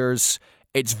interiors.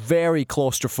 It's very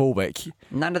claustrophobic.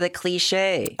 None of the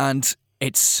cliche. And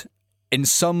it's, in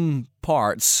some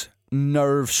parts,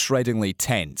 nerve-shreddingly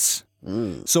tense.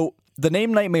 So the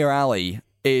name Nightmare Alley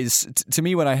is, to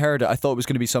me, when I heard it, I thought it was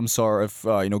going to be some sort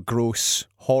of, gross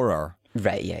horror.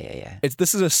 Right, yeah.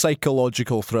 This is a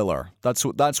psychological thriller. That's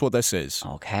what this is.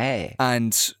 Okay.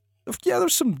 And yeah,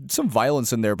 there's some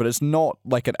violence in there, but it's not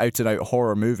like an out-and-out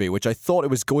horror movie, which I thought it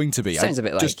was going to be. Sounds a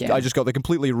bit like, I just got the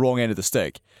completely wrong end of the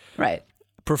stick. Right.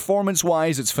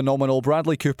 Performance-wise, it's phenomenal.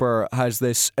 Bradley Cooper has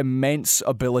this immense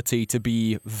ability to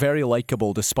be very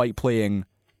likable despite playing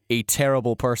a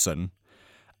terrible person.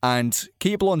 And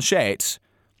Cate Blanchett,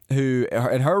 who,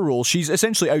 in her role, she's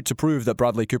essentially out to prove that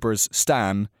Bradley Cooper's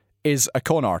Stan is a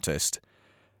con artist.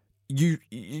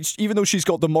 Even though she's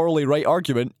got the morally right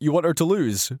argument, you want her to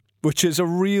lose, which is a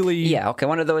really... Yeah, okay,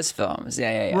 one of those films.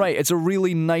 Yeah. Right, it's a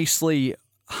really nicely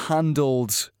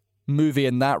handled movie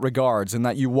in that regards, in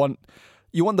that you want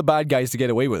the bad guys to get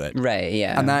away with it. Right,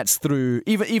 yeah. And that's through,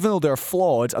 even though they're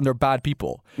flawed and they're bad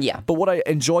people. Yeah. But what I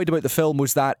enjoyed about the film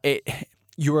was that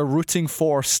you were rooting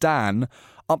for Stan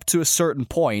up to a certain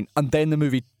point, and then the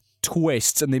movie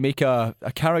twists and they make a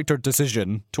character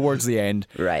decision towards the end.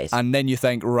 Right. And then you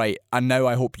think, right, and now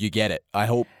I hope you get it. I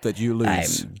hope that you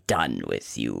lose. I'm done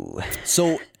with you.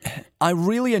 So I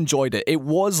really enjoyed it. It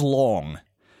was long,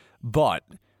 but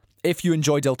if you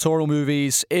enjoy Del Toro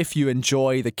movies, if you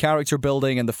enjoy the character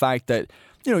building and the fact that,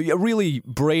 you really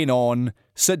brain on,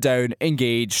 sit down,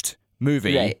 engaged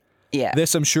movie. Right. Yeah.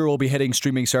 This, I'm sure, will be hitting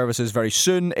streaming services very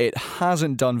soon. It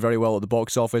hasn't done very well at the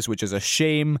box office, which is a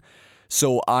shame.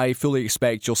 So I fully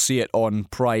expect you'll see it on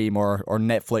Prime or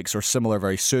Netflix or similar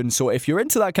very soon. So if you're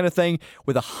into that kind of thing,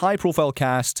 with a high-profile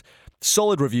cast,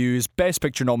 solid reviews, Best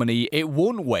Picture nominee, it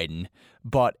won't win,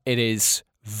 but it is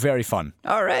very fun.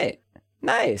 All right.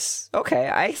 Nice.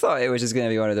 Okay. I thought it was just going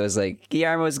to be one of those,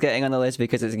 Guillermo's getting on the list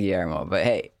because it's Guillermo. But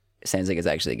hey, it sounds like it's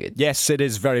actually good. Yes, it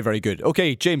is very, very good.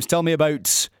 Okay, James, tell me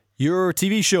about your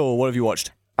TV show. What have you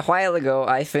watched? A while ago,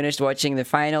 I finished watching the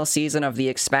final season of The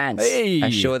Expanse, Hey! a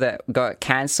show that got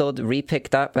cancelled,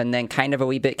 re-picked up, and then kind of a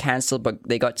wee bit cancelled, but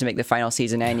they got to make the final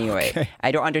season anyway. Okay.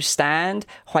 I don't understand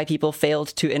why people failed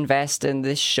to invest in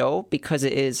this show, because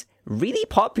it is really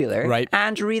popular Right.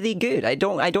 and really good. I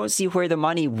don't see where the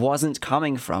money wasn't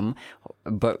coming from,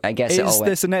 but I guess it all Is went.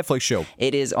 this a Netflix show?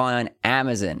 It is on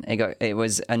Amazon. It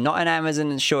was not an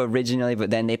Amazon show originally, but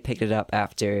then they picked it up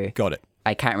after. Got it.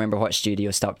 I can't remember what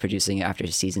studio stopped producing it after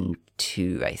season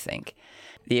 2, I think.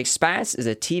 The Expanse is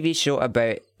a TV show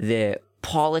about the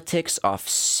politics of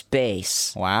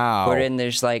space. Wow. Wherein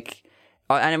there's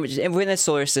and within the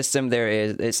solar system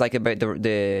it's about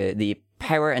the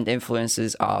power and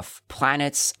influences of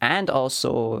planets and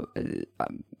also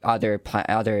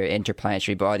other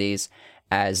interplanetary bodies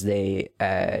as they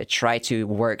try to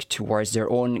work towards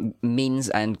their own means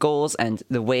and goals, and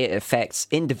the way it affects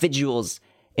individuals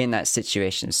in that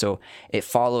situation. So it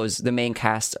follows the main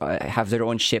cast have their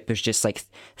own ship. There's just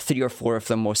 3 or 4 of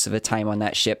them most of the time on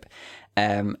that ship,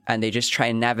 and they just try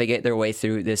and navigate their way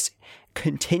through this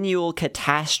continual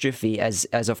catastrophe as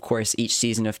of course each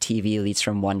season of TV leads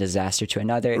from one disaster to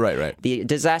another. Right. The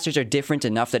disasters are different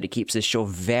enough that it keeps the show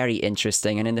very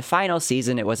interesting, and in the final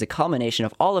season it was a culmination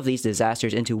of all of these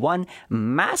disasters into one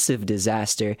massive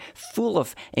disaster full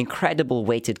of incredible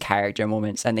weighted character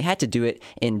moments, and they had to do it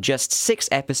in just 6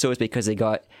 episodes because they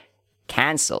got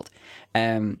cancelled.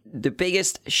 The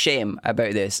biggest shame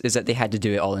about this is that they had to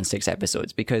do it all in 6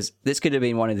 episodes, because this could have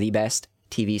been one of the best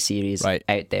TV series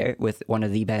out there with one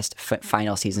of the best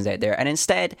final seasons out there, and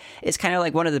instead it's kind of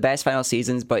like one of the best final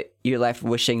seasons, but you're left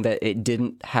wishing that it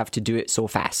didn't have to do it so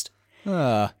fast.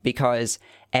 Because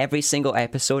every single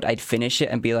episode I'd finish it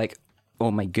and be like,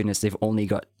 oh my goodness, they've only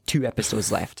got 2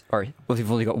 episodes left, or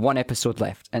they've only got 1 episode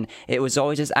left. And it was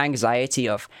always this anxiety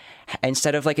of,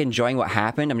 instead of enjoying what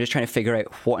happened, I'm just trying to figure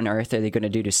out what on earth are they going to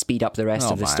do to speed up the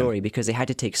rest of the story, because they had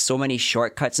to take so many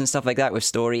shortcuts and stuff like that with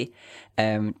story,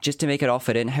 just to make it all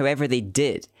fit in. However they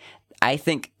did, I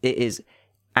think it is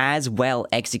as well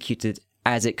executed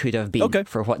as it could have been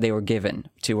for what they were given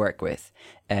to work with.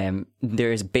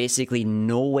 There is basically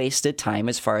no wasted time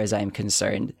as far as I'm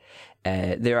concerned.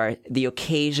 There are the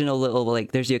occasional little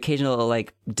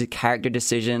character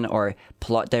decision or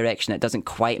plot direction that doesn't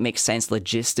quite make sense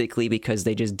logistically because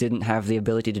they just didn't have the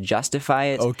ability to justify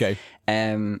it. Okay.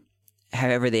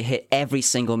 However, they hit every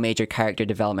single major character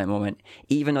development moment.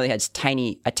 Even though they had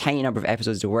a tiny number of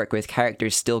episodes to work with,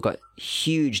 characters still got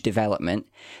huge development.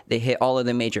 They hit all of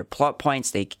the major plot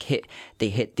points. They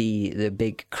hit the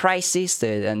big crisis,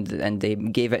 and they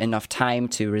gave it enough time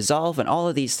to resolve, and all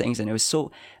of these things. And it was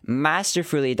so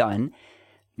masterfully done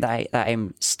that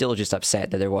I'm still just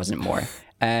upset that there wasn't more.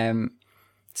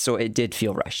 So it did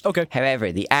feel rushed. Okay.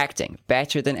 However, the acting,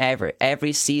 better than ever.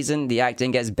 Every season, the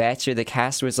acting gets better. The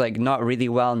cast was not really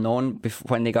well known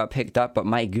when they got picked up, but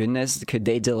my goodness, could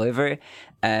they deliver?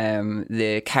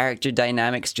 The character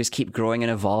dynamics just keep growing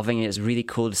and evolving. It's really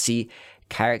cool to see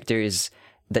characters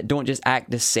that don't just act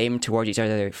the same towards each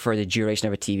other for the duration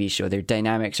of a TV show. Their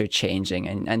dynamics are changing,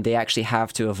 and they actually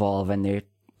have to evolve, and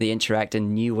they interact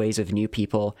in new ways with new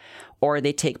people, or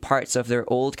they take parts of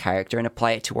their old character and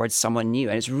apply it towards someone new.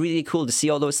 And it's really cool to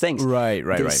see all those things. Right.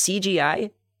 The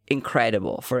CGI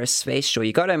incredible for a space show.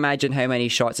 You got to imagine how many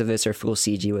shots of this are full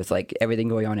CG with like everything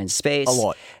going on in space. A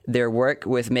lot. Their work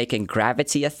with making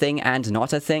gravity a thing and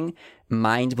not a thing,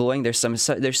 mind blowing.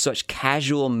 There's such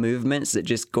casual movements that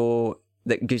just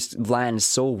land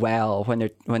so well when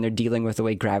they're dealing with the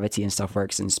way gravity and stuff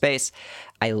works in space.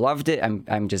 I loved it. I'm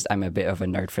a bit of a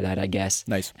nerd for that, I guess.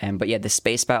 Nice. But yeah, the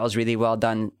space battle is really well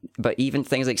done. But even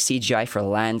things like CGI for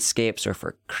landscapes or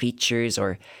for creatures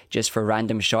or just for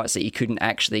random shots that you couldn't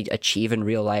actually achieve in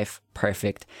real life,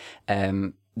 perfect.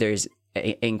 There's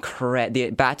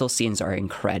the battle scenes are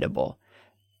incredible,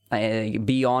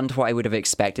 beyond what I would have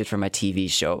expected from a TV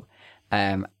show,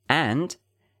 and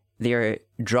they're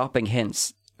dropping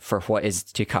hints for what is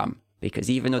to come.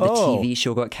 Because even though the TV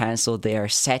show got cancelled, they are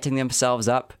setting themselves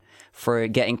up for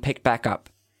getting picked back up.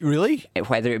 Really?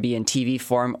 Whether it be in TV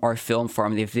form or film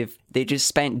form. They just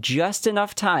spent just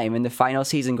enough time in the final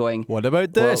season going, what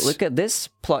about this? Well, look at this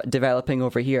plot developing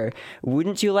over here.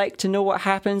 Wouldn't you like to know what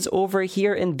happens over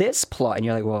here in this plot? And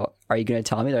you're like, well, are you going to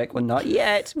tell me? They're like, well, not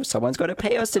yet. Someone's going to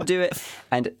pay us to do it.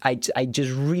 And I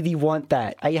just really want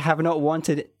that. I have not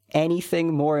wanted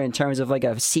anything more in terms of like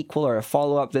a sequel or a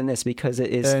follow-up than this, because it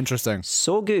is interesting,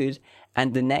 so good,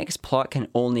 and the next plot can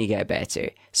only get better.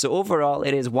 So overall,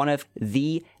 it is one of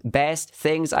the best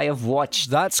things I have watched.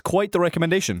 That's quite the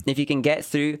recommendation. If you can get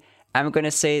through, I'm going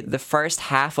to say the first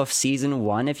half of season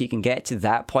 1, if you can get to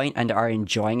that point and are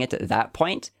enjoying it at that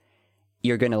point,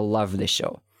 you're going to love the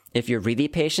show. If you're really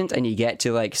patient and you get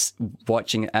to like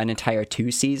watching an entire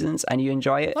 2 seasons and you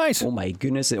enjoy it, nice. Oh my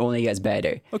goodness, it only gets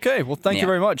better. Okay, well, thank you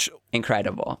very much.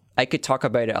 Incredible. I could talk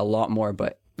about it a lot more,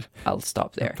 but I'll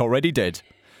stop there. Already did.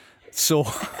 So,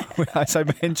 as I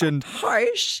mentioned...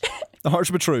 Harsh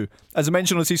but true. As I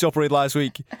mentioned on Seesaw Parade last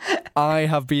week, I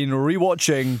have been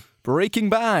rewatching Breaking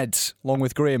Bad, along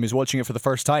with Graham, who's watching it for the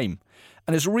first time.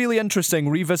 And it's really interesting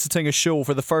revisiting a show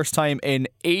for the first time in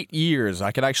 8 years.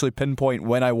 I can actually pinpoint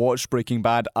when I watched Breaking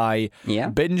Bad. I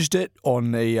binged it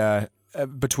on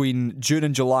between June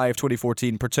and July of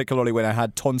 2014, particularly when I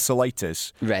had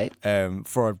tonsillitis. Right.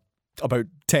 For about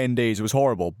 10 days. It was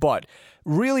horrible. But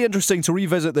really interesting to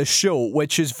revisit this show,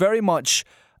 which is very much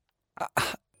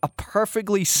a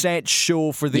perfectly set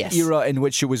show for the era in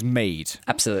which it was made.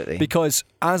 Absolutely. Because,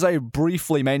 as I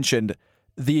briefly mentioned,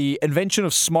 the invention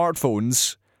of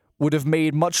smartphones would have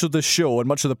made much of the show and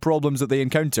much of the problems that they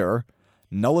encounter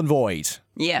null and void.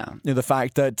 Yeah. You know, the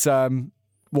fact that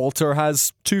Walter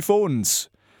has 2 phones.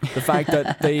 The fact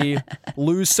that they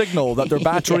lose signal, that their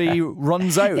battery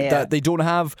runs out, that they don't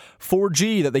have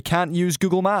 4G, that they can't use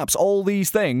Google Maps, all these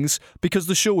things, because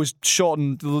the show was shot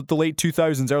in the late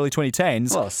 2000s, early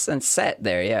 2010s. Well, and set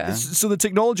there, yeah. So the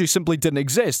technology simply didn't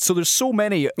exist. So there's so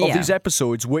many of these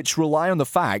episodes which rely on the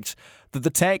fact that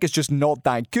the tech is just not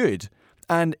that good.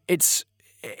 And it's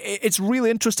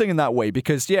really interesting in that way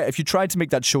because, if you tried to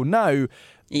make that show now,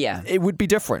 it would be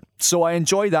different. So I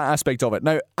enjoy that aspect of it.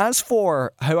 Now, as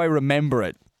for how I remember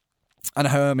it and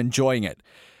how I'm enjoying it,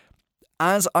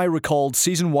 as I recalled,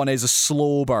 season 1 is a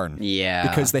slow burn. Yeah.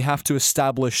 Because they have to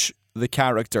establish the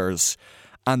characters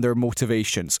and their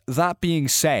motivations. That being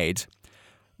said,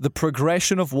 the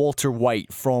progression of Walter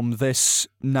White from this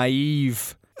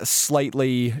naive,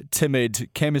 slightly timid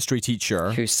chemistry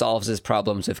teacher who solves his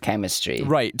problems with chemistry,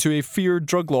 right, to a feared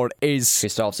drug lord is who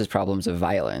solves his problems of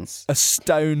violence.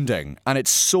 Astounding. And it's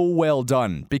so well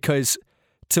done because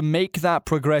to make that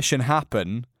progression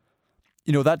happen,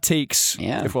 you know, that takes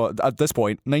at this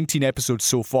point 19 episodes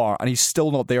so far and he's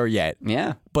still not there yet.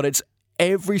 But it's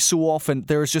every so often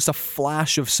there's just a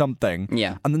flash of something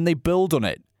and then they build on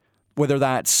it, whether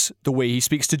that's the way he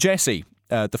speaks to Jesse,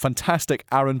 the fantastic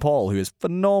Aaron Paul, who is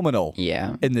phenomenal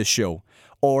in this show.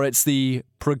 Or it's the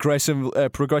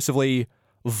progressively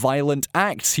violent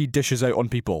acts he dishes out on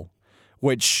people,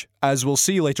 which, as we'll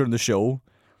see later in the show,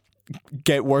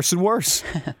 get worse and worse.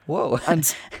 Whoa.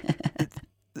 And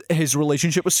his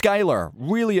relationship with Skylar,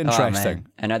 really interesting.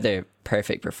 Another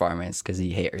perfect performance because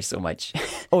he hates her so much.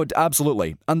 Oh,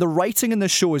 absolutely. And the writing in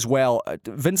this show as well,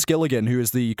 Vince Gilligan, who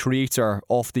is the creator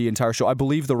of the entire show, I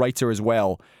believe the writer as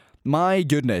well, my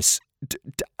goodness,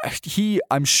 he,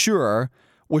 I'm sure,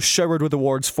 was showered with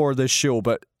awards for this show,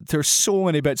 but there's so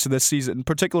many bits of this season,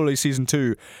 particularly season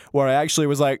 2, where I actually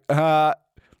was like,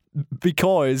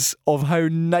 because of how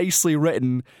nicely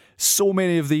written so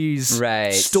many of these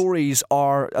stories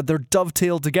are, they're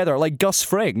dovetailed together. Like Gus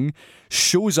Fring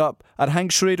shows up at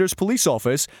Hank Schrader's police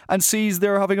office and sees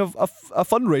they're having a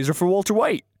fundraiser for Walter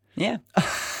White. Yeah.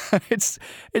 It's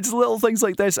little things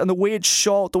like this, and the way it's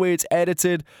shot, the way it's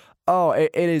edited. Oh, it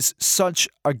is such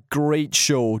a great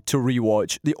show to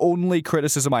rewatch. The only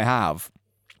criticism I have,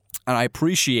 and I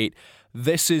appreciate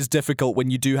this is difficult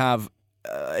when you do have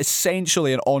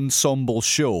essentially an ensemble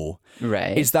show.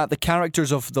 Right. Is that the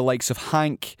characters of the likes of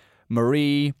Hank,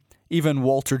 Marie, even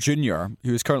Walter Jr.,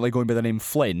 who is currently going by the name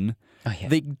Flynn,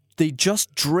 they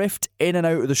just drift in and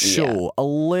out of the show a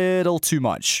little too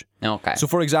much. Okay. So,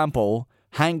 for example,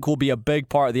 Hank will be a big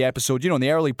part of the episode. In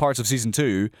the early parts of season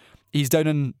 2, he's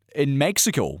down in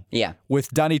Mexico with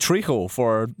Danny Trejo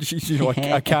for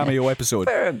a cameo episode.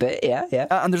 For a bit, yeah.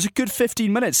 And there's a good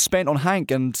 15 minutes spent on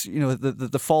Hank and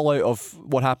the fallout of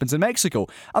what happens in Mexico.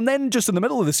 And then just in the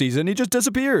middle of the season, he just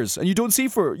disappears, and you don't see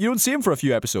him for a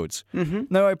few episodes. Mm-hmm.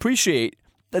 Now, I appreciate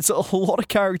it's a lot of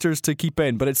characters to keep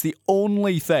in, but it's the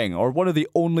only thing, or one of the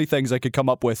only things I could come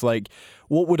up with, like,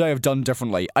 what would I have done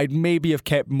differently? I'd maybe have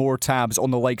kept more tabs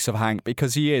on the likes of Hank,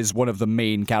 because he is one of the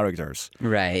main characters.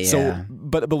 Right, so, yeah.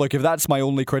 But look, if that's my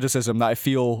only criticism, that I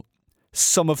feel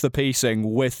some of the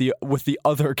pacing with the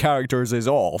other characters is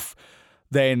off,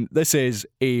 then this is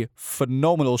a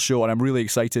phenomenal show, and I'm really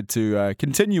excited to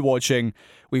continue watching.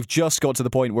 We've just got to the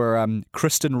point where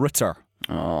Kristen Ritter,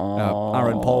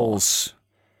 Aaron Paul's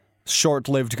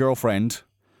short-lived girlfriend,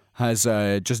 has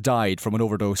just died from an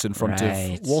overdose in front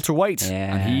of Walter White,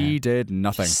 and he did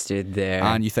nothing. Just stood there,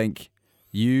 and you think,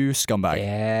 you scumbag.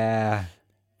 Yeah.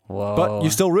 Whoa. But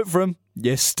you still root for him.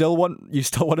 You still want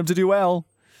him to do well.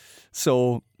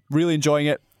 So really enjoying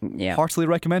it. Yeah. Heartily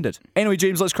recommend it. Anyway,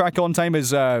 James, let's crack on. Time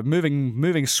is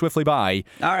moving swiftly by.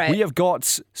 All right. We have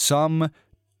got some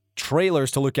trailers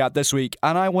to look at this week,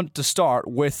 and I want to start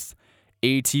with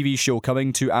a TV show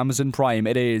coming to Amazon Prime.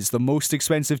 It is the most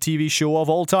expensive TV show of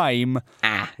all time,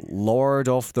 Lord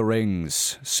of the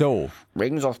Rings. So,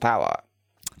 Rings of Power.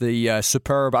 The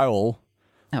superb owl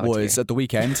was at the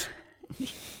weekend.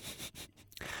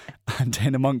 And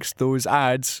then amongst those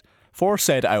ads for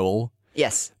said owl,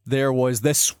 there was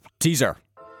this teaser.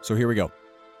 So here we go.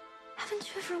 Haven't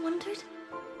you ever wondered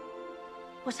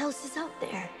what else is out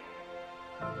there?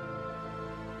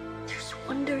 There's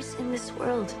wonders in this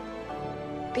world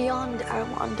beyond our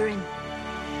wandering.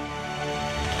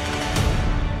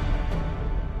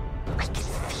 I can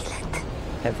feel it.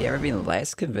 Have you ever been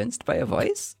less convinced by a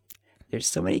voice? There's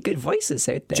so many good voices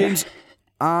out there. James,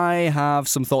 I have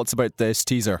some thoughts about this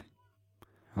teaser.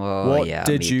 Oh, what yeah,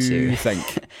 did me you too.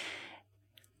 think?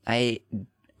 I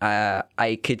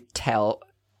could tell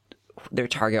their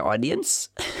target audience,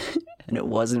 and it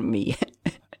wasn't me.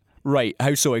 Right,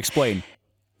 how so? Explain.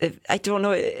 I don't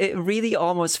know. It really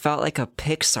almost felt like a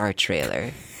Pixar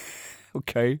trailer.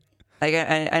 Okay.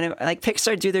 Like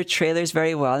Pixar do their trailers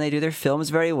very well and they do their films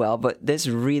very well, but this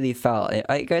really felt,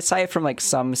 like, aside from like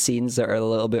some scenes that are a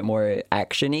little bit more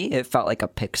actiony, it felt like a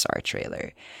Pixar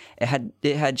trailer.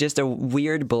 It had just a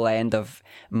weird blend of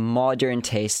modern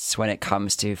tastes when it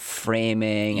comes to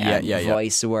framing and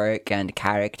voice work and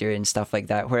character and stuff like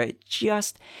that, where it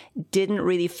just didn't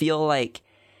really feel like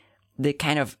the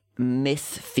kind of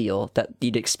myth feel that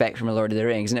you'd expect from a Lord of the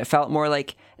Rings, and it felt more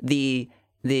like the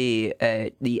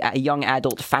young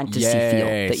adult fantasy feel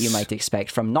that you might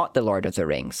expect from not the Lord of the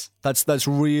Rings. That's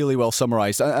really well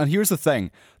summarized. And here's the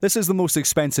thing: this is the most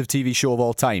expensive TV show of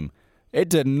all time. It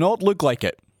did not look like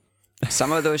it.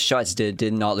 Some of those shots did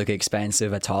not look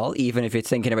expensive at all, even if you're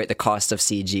thinking about the cost of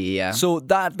CG. Yeah. So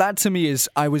that to me is,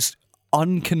 I was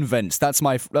unconvinced. That's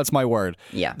my word.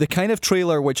 Yeah. The kind of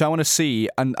trailer which I want to see,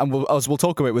 and as we'll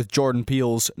talk about with Jordan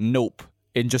Peele's Nope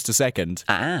in just a second.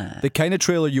 The kind of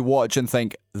trailer you watch and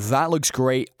think, that looks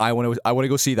great. I want to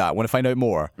go see that. I want to find out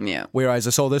more. Yeah. Whereas I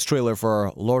saw this trailer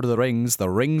for Lord of the Rings, The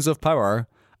Rings of Power,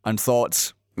 and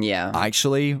thought,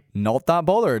 actually not that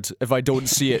bothered if I don't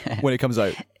see it when it comes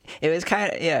out. It was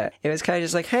kind of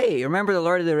just like, hey, remember the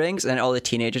Lord of the Rings? And all the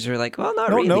teenagers were like, well, not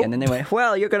really. No. And then they went,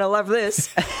 well, you're going to love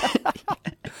this.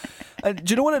 And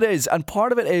do you know what it is? And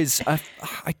part of it is,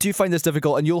 I do find this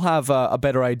difficult, and you'll have a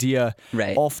better idea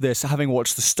of this having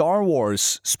watched the Star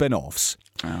Wars spin-offs.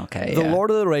 Okay. The Lord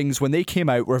of the Rings, when they came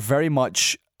out, were very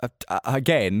much,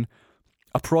 again,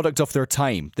 a product of their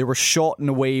time. They were shot in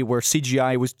a way where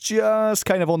CGI was just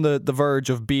kind of on the verge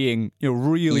of being,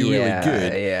 really, really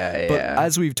good. But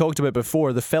as we've talked about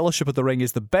before, the Fellowship of the Ring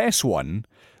is the best one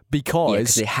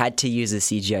because they had to use the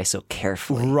CGI so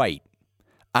carefully. Right.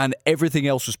 And everything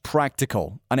else was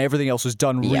practical, and everything else was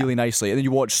done really nicely. And then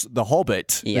you watch The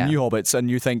Hobbit, the new Hobbits, and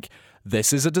you think,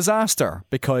 this is a disaster,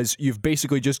 because you've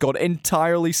basically just got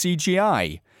entirely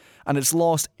CGI. And it's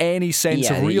lost any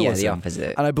sense of realism. Yeah, the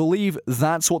opposite. And I believe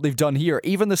that's what they've done here.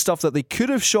 Even the stuff that they could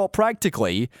have shot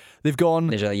practically, they've gone,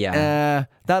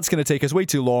 that's going to take us way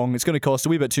too long. It's going to cost a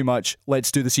wee bit too much.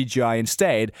 Let's do the CGI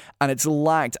instead. And it's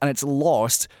lacked and it's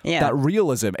lost that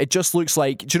realism. It just looks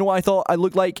like, do you know what I thought? I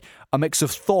looked like a mix of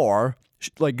Thor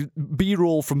like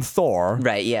B-roll from Thor,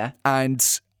 Right, yeah.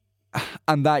 and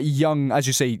that young, as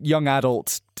you say, young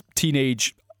adult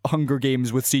teenage Hunger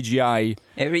Games with CGI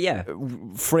Yeah.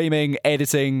 framing,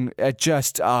 editing, it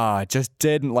just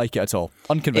didn't like it at all.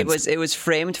 Unconvinced. It was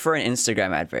framed for an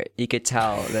Instagram advert. You could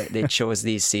tell that they chose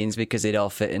these scenes because they'd all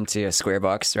fit into a square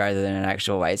box rather than an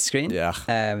actual widescreen.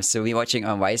 Yeah. So we watching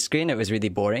on widescreen, it was really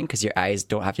boring because your eyes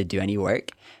don't have to do any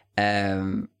work.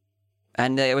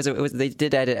 And it was they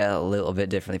did edit it a little bit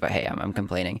differently, but hey, I'm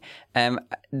complaining.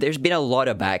 There's been a lot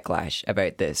of backlash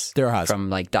about this. There has. From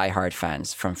like diehard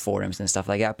fans, from forums and stuff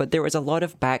like that. But there was a lot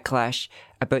of backlash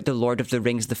about the Lord of the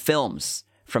Rings, the films,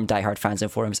 from diehard fans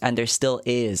and forums, and there still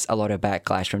is a lot of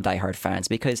backlash from diehard fans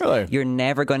because Really? you're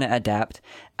never going to adapt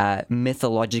a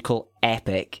mythological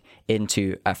epic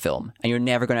into a film, and you're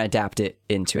never going to adapt it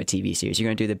into a TV series. You're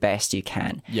going to do the best you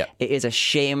can. Yeah. It is a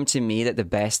shame to me that the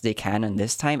best they can in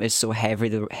this time is so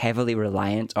heavily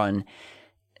reliant on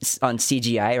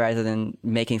CGI rather than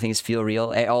making things feel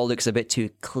real. It all looks a bit too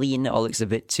clean. It all looks a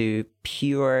bit too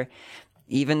pure.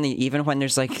 Even when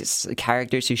there's like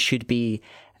characters who should be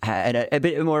a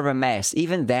bit more of a mess,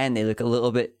 even then they look a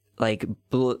little bit like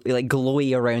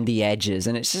glowy around the edges,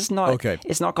 and it's just not. Okay.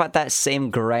 It's not got that same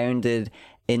grounded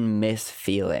in myth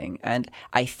feeling, and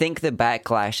I think the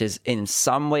backlash is in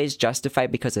some ways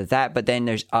justified because of that. But then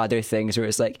there's other things where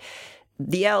it's like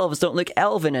the elves don't look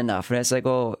elven enough, and it's like,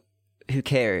 oh, who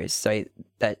cares? Right?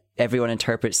 That everyone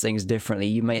interprets things differently.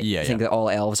 You might think that all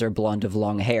elves are blonde with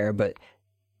long hair, but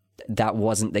that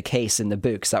wasn't the case in the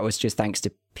books. That was just thanks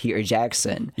to Peter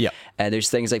Jackson. Yeah. There's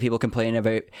things like people complaining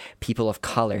about people of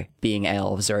color being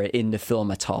elves or in the film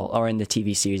at all or in the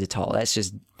TV series at all. That's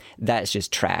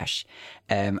just trash.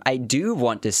 I do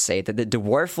want to say that the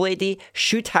dwarf lady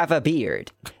should have a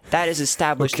beard. That is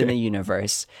established in the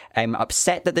universe. I'm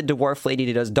upset that the dwarf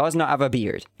lady does not have a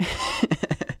beard.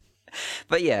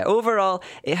 But yeah, overall,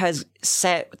 it has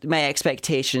set my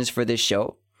expectations for this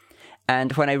show.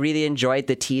 And when I really enjoyed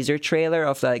the teaser trailer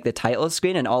of the title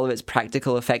screen and all of its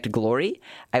practical effect glory,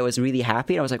 I was really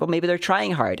happy. And I was like, well, maybe they're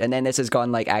trying hard. And then this has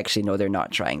gone like, actually, no, they're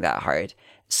not trying that hard.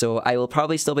 So I will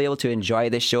probably still be able to enjoy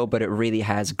this show, but it really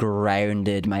has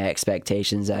grounded my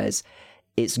expectations as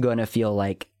it's going to feel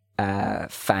like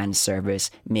fan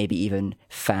service, maybe even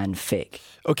fanfic.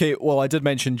 Okay, well, I did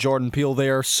mention Jordan Peele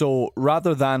there, so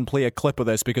rather than play a clip of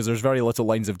this because there's very little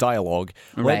lines of dialogue,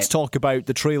 let's talk about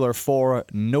the trailer for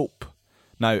Nope.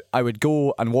 Now, I would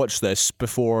go and watch this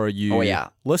before you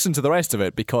listen to the rest of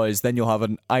it, because then you'll have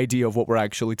an idea of what we're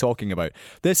actually talking about.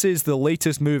 This is the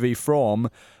latest movie from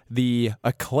the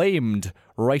acclaimed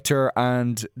writer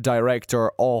and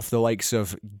director of the likes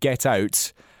of Get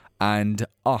Out and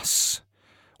Us,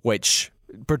 which,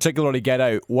 particularly Get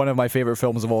Out, one of my favourite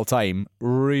films of all time.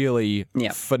 Really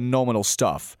phenomenal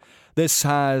stuff. This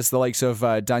has the likes of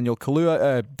Daniel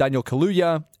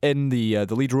Kaluuya in the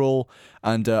lead role,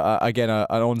 and again, an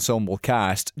ensemble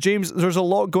cast. James, there's a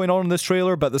lot going on in this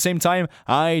trailer, but at the same time,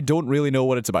 I don't really know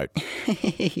what it's about.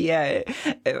 Yeah,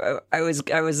 I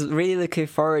was really looking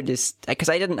forward to, because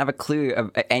I didn't have a clue of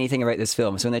anything about this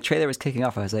film. So when the trailer was kicking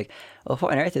off, I was like, "Oh,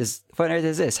 what on earth is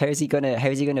this? How is he gonna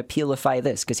Peelify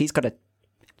this? Because he's got a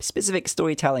specific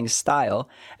storytelling style."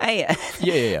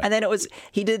 Yeah. And then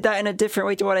he did that in a different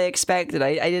way to what I expected.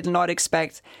 I did not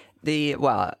expect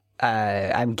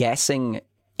I'm guessing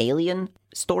alien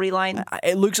storyline.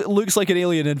 It looks like an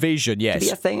alien invasion, yes. To be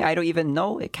a thing, I don't even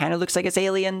know. It kind of looks like it's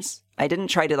aliens. I didn't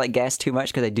try to guess too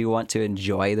much because I do want to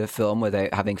enjoy the film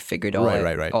without having figured all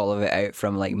of it out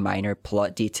from minor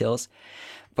plot details.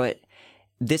 But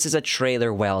this is a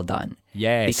trailer well done.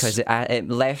 Yes. Because it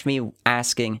left me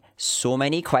asking so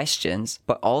many questions,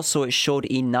 but also it showed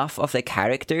enough of the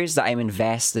characters that I'm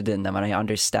invested in them and I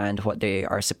understand what they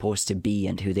are supposed to be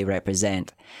and who they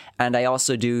represent. And I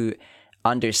also do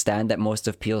understand that most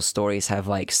of Peele's stories have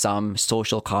some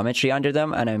social commentary under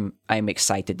them, and I'm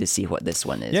excited to see what this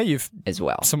one is. Yeah, you've as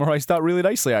well summarized that really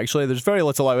nicely, actually. There's very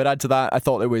little I would add to that. I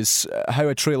thought it was how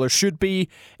a trailer should be,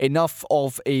 enough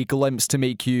of a glimpse to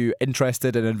make you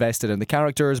interested and invested in the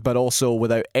characters, but also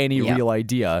without any real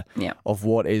idea of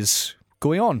what is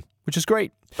going on, which is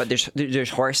great. But there's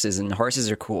horses, and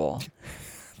horses are cool.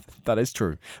 That is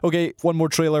true. Okay, one more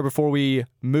trailer before we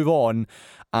move on,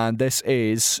 and this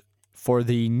is for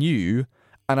the new,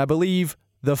 and I believe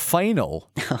the final,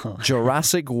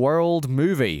 Jurassic World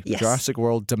movie. Yes. Jurassic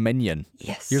World Dominion.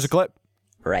 Yes. Here's a clip.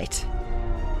 Right.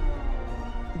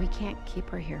 We can't keep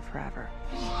her here forever.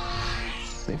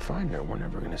 If they find her, we're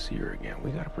never going to see her again. We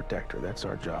got to protect her. That's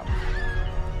our job.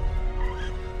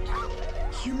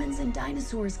 Humans and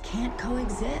dinosaurs can't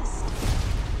coexist.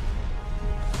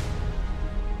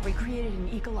 We created an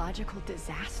ecological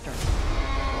disaster.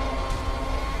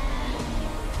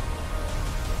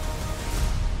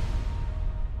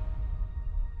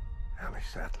 Ellie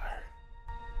Sattler.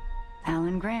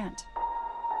 Alan Grant.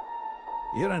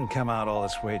 You didn't come out all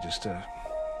this way just to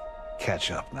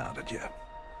catch up now, did you?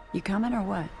 You coming or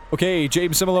what? Okay,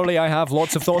 James, similarly, I have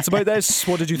lots of thoughts about this.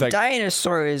 What did you think?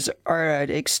 Dinosaurs are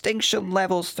an extinction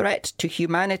level threat to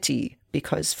humanity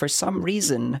because for some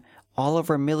reason all of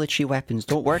our military weapons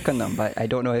don't work on them. But I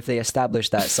don't know if they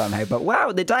established that somehow. But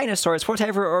wow, the dinosaurs,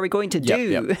 whatever are we going to do?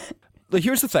 Yep. But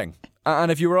here's the thing,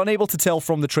 and if you were unable to tell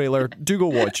from the trailer, do go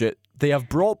watch it. They have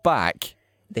brought back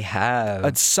They have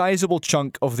a sizable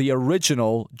chunk of the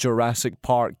original Jurassic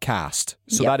Park cast.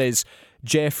 So Yep. that is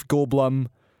Jeff Goldblum,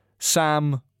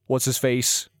 Sam, what's his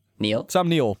face? Neil, Sam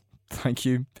Neill, thank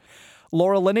you.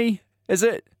 Laura Linney, is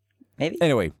it? maybe.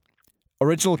 Anyway,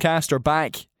 original cast are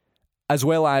back, as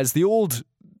well as the old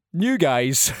new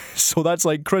guys. So that's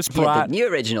like Chris Yeah, Pratt. the new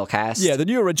original cast. Yeah, the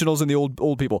new originals and the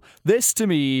old people. This, to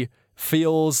me,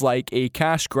 feels like a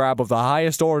cash grab of the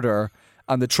highest order,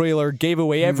 and the trailer gave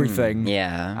away everything.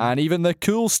 Yeah. And even the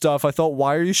cool stuff, I thought,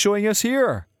 why are you showing us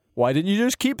here? Why didn't you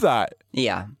just keep that?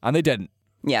 Yeah. And they didn't.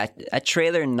 Yeah, a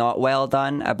trailer not well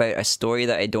done about a story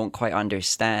that I don't quite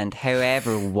understand.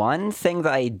 However, one thing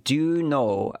that I do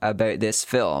know about this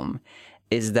film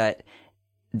is that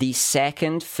the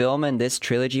second film in this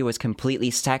trilogy was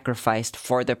completely sacrificed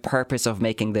for the purpose of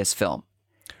making this film.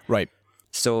 Right.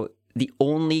 So the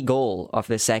only goal of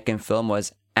the second film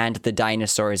was, and the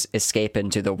dinosaurs escape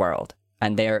into the world.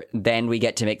 And then we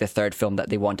get to make the third film that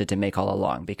they wanted to make all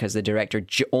along, because the director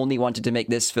only wanted to make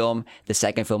this film. The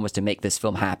second film was to make this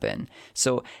film happen.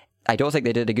 So I don't think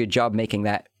they did a good job making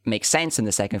that make sense in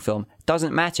the second film.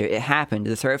 Doesn't matter. It happened.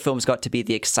 The third film's got to be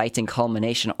the exciting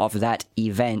culmination of that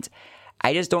event.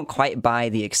 I just don't quite buy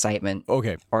the excitement,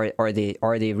 Okay. or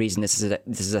the reason this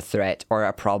is a threat or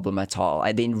a problem at all.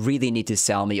 They really need to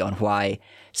sell me on why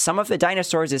some of the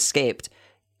dinosaurs escaped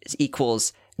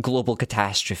equals global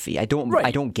catastrophe. I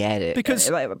don't get it. Because-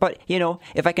 but you know,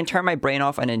 if I can turn my brain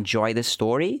off and enjoy the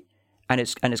story, and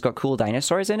it's got cool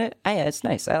dinosaurs in it, yeah, it's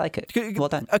nice. I like it. Well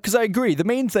done. Because I agree. The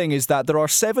main thing is that there are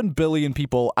 7 billion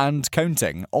people and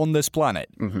counting on this planet.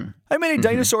 Mm-hmm. How many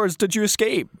dinosaurs did you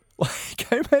escape? Like,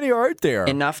 how many are out there?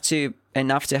 Enough to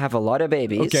have a lot of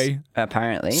babies. Okay.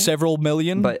 Apparently. Several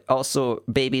million? But also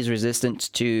babies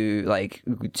resistant to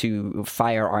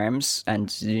firearms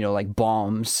and, you know, like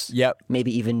bombs. Yep.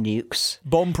 Maybe even nukes.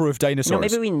 Bomb-proof dinosaurs. No,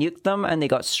 maybe we nuked them and they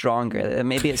got stronger.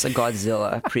 Maybe it's a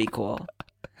Godzilla prequel.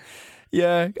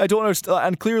 Yeah, I don't understand.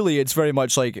 And clearly it's very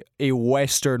much like a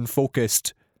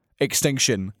Western-focused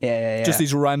extinction. Yeah. Just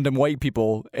these random white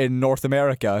people in North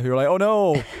America who are like, oh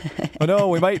no,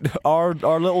 we might, our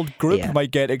little group Yeah.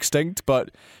 might get extinct, but,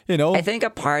 you know. I think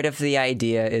a part of the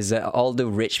idea is that all the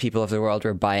rich people of the world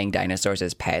were buying dinosaurs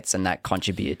as pets, and that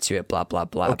contributed to it. Blah blah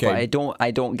blah. Okay. But I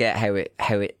don't get how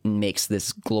it makes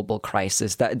this global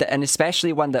crisis and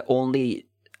especially one that only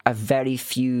a very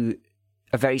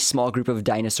small group of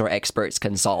dinosaur experts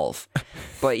can solve.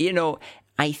 But you know,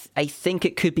 I think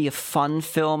it could be a fun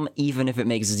film even if it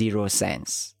makes zero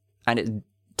sense, and it's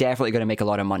definitely going to make a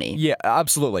lot of money. Yeah,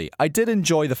 absolutely. I did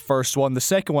enjoy the first one. The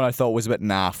second one I thought was a bit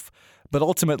naff. But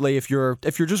ultimately, if you're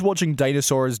just watching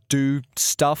dinosaurs do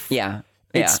stuff, Yeah.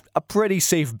 it's a pretty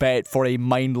safe bet for a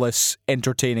mindless,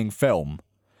 entertaining film.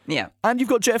 Yeah. And you've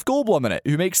got Jeff Goldblum in it,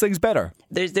 who makes things better.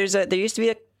 There used to be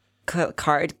a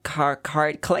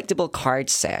collectible card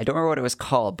set. I don't remember what it was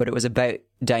called, but it was about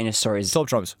dinosaurs Top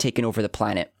Trumps. taking over the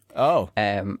planet. Oh.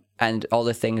 And all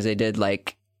the things they did,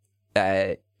 like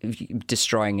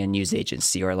destroying a news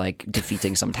agency, or like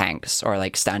defeating some tanks, or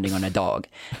like standing on a dog.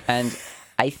 And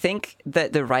I think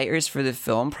that the writers for the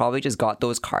film probably just got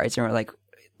those cards and were like,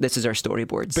 "This is our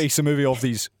storyboards. Base a movie off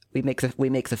these. We make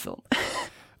the film."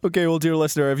 Okay, well, dear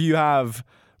listener, if you have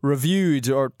reviewed,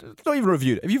 or not even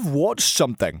reviewed, if you've watched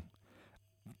something,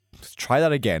 let's try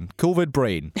that again. COVID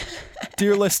brain.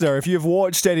 Dear listener, if you've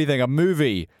watched anything, a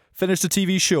movie, finished a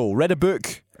TV show, read a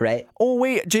book. Right? Oh,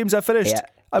 wait, James, I finished.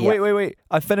 Yeah. Wait.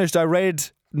 I finished. I read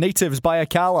Natives by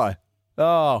Akala. Oh,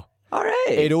 All right.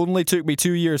 it only took me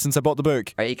 2 years since I bought the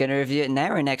book. Are you going to review it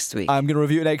now or next week? I'm going to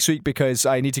review it next week because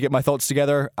I need to get my thoughts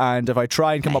together. And if I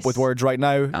try and come up Nice. with words right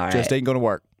now, All just right. ain't going to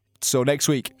work. So next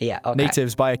week, Yeah, okay.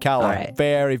 Natives by Akala. All right.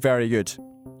 Very, very good.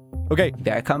 Okay,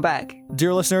 Better come back.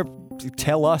 dear listener,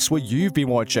 tell us what you've been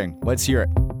watching. Let's hear it.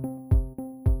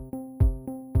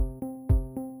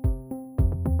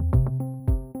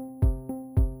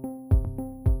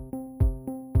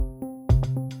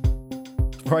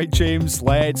 Right, James,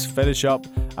 let's finish up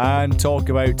and talk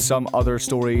about some other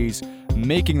stories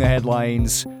making the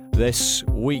headlines this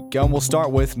week. And we'll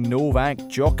start with Novak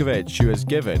Djokovic, who has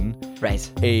given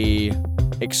a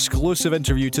exclusive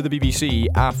interview to the BBC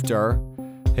after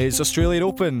his Australian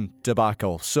Open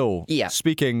debacle. So,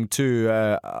 speaking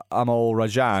to Amal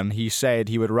Rajan, he said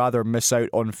he would rather miss out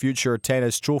on future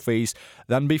tennis trophies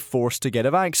than be forced to get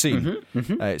a vaccine,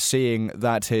 saying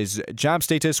that his jab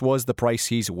status was the price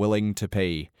he's willing to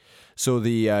pay. So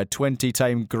the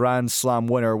 20-time Grand Slam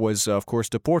winner was, of course,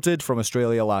 deported from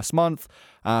Australia last month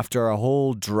after a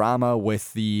whole drama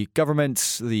with the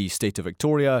government, the state of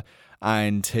Victoria,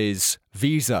 and his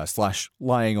visa /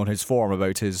 lying on his form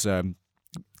about his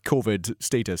COVID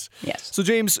status. Yes. So,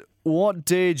 James, what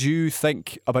did you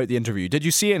think about the interview? Did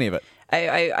you see any of it?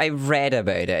 I read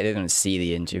about it. I didn't see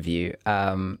the interview.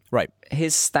 Right.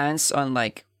 His stance on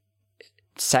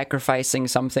sacrificing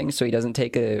something so he doesn't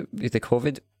take the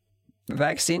COVID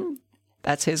vaccine,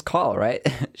 that's his call, right?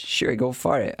 Sure, go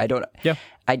for it. I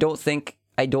don't think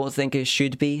it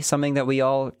should be something that we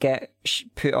all get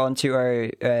put onto our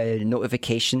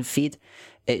notification feed.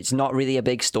 It's not really a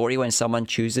big story when someone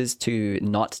chooses to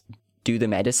not do the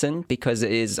medicine, because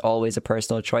it is always a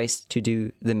personal choice to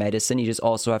do the medicine. You just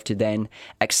also have to then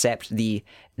accept the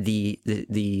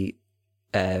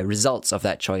results of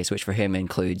that choice, which for him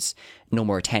includes no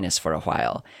more tennis for a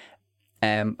while.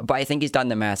 But I think he's done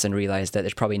the maths and realized that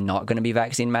there's probably not going to be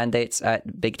vaccine mandates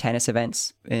at big tennis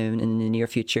events in the near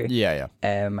future. Yeah.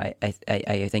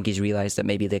 I think he's realized that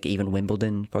maybe even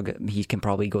Wimbledon, he can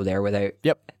probably go there without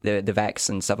the vax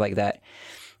and stuff like that.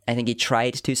 I think he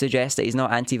tried to suggest that he's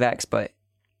not anti-vax, but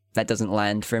that doesn't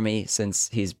land for me, since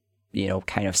he's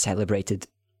kind of celebrated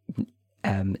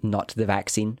not the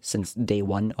vaccine since day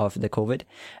one of the COVID.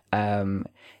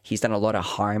 He's done a lot of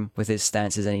harm with his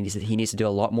stances, and he needs to do a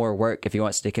lot more work if he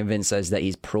wants to convince us that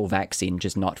he's pro-vaccine,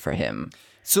 just not for him.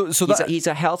 So he's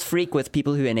a health freak with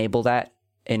people who enable that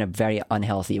in a very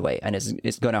unhealthy way, and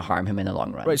it's going to harm him in the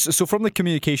long run. Right. So from the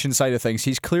communication side of things,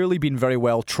 he's clearly been very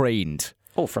well trained.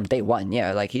 Oh, from day one,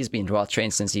 yeah. He's been well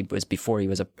trained since before he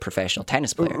was a professional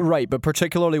tennis player. Right, but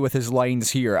particularly with his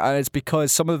lines here, and it's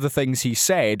because some of the things he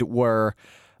said were,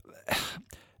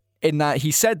 in that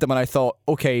he said them and I thought,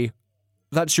 okay,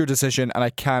 that's your decision and I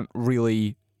can't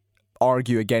really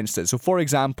argue against it. So, for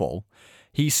example,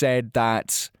 he said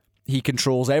that he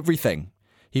controls everything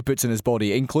he puts in his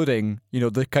body, including,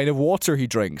 the kind of water he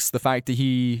drinks, the fact that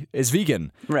he is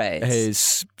vegan, right,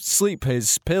 his sleep,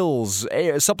 his pills,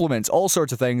 supplements, all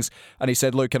sorts of things. And he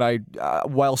said, look,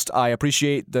 whilst I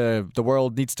appreciate the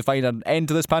world needs to find an end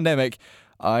to this pandemic,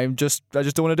 I just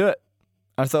don't want to do it.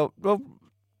 I thought, well,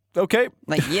 okay.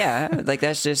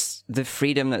 That's just the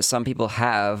freedom that some people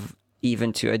have,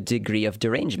 even to a degree of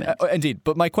derangement. Indeed.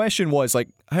 But my question was,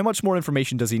 how much more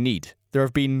information does he need? There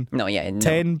have been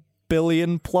 10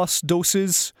 billion plus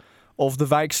doses of the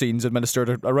vaccines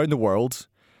administered around the world.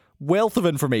 Wealth of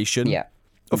information. Yeah.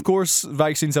 Of course,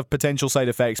 vaccines have potential side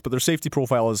effects, but their safety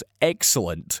profile is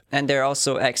excellent. And they're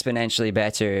also exponentially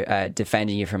better at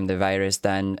defending you from the virus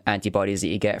than antibodies that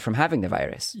you get from having the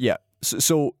virus. Yeah.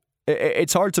 So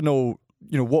it's hard to know,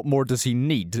 what more does he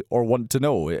need or want to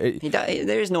know?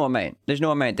 There's no amount. There's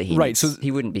no amount that he needs. So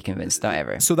he wouldn't be convinced, not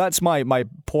ever. So that's my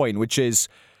point, which is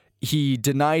he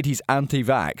denied he's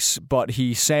anti-vax, but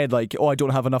he said, I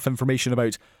don't have enough information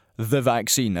about the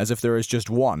vaccine, as if there is just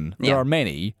one. There are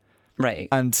many. Right.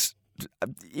 And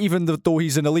even though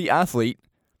he's an elite athlete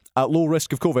at low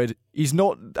risk of COVID, he's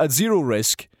not at zero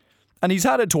risk. And he's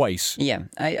had it twice. Yeah,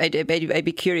 I'd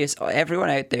be curious. Everyone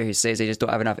out there who says they just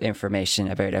don't have enough information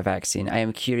about a vaccine, I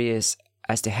am curious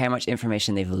as to how much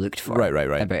information they've looked for right.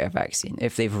 about a vaccine.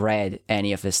 If they've read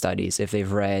any of the studies, if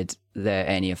they've read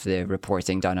any of the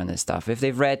reporting done on this stuff, if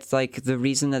they've read the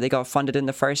reason that they got funded in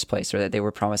the first place or that they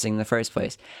were promising in the first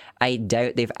place. I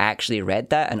doubt they've actually read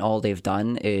that, and all they've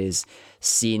done is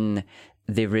seen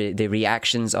the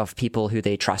reactions of people who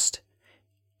they trust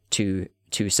to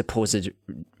supposed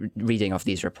reading of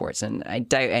these reports. And I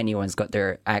doubt anyone's got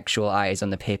their actual eyes on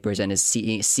the papers and is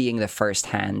seeing the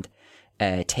first-hand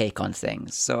take on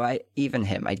things. So I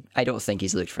don't think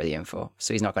he's looked for the info,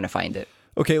 so he's not going to find it.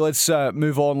 Okay, let's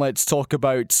move on. Let's talk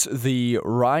about the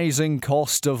rising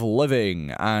cost of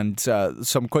living and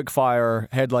some quick-fire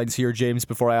headlines here, James,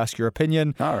 before I ask your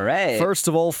opinion. All right. First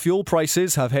of all, fuel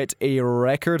prices have hit a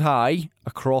record high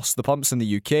across the pumps in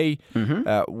the UK,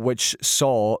 which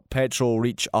saw petrol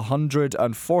reach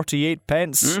 148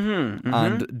 pence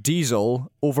and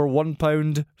diesel over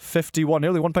 £1.51,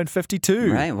 nearly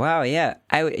 £1.52. Right, wow, yeah.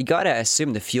 I got to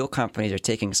assume the fuel companies are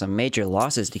taking some major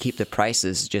losses to keep the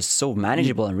prices just so manageable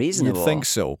manageable and reasonable. You'd think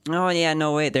so. Oh, yeah,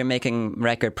 no, wait. They're making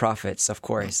record profits. Of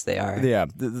course they are. Yeah,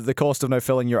 the cost of now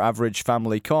filling your average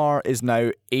family car is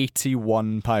now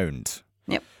 £81.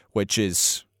 Yep. Which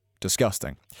is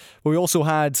disgusting. We also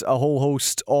had a whole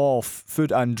host of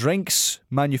food and drinks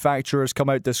manufacturers come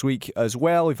out this week as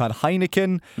well. We've had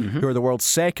Heineken, who are the world's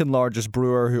second largest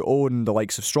brewer, who own the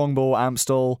likes of Strongbow,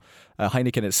 Amstel,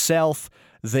 Heineken itself.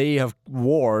 They have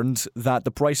warned that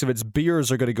the price of its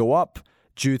beers are going to go up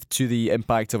due to the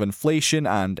impact of inflation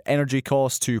and energy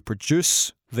costs to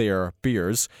produce their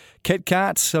beers. Kit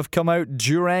Kats have come out,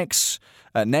 Durex,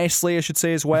 Nestle, I should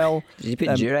say, as well. Did you put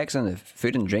Durex on the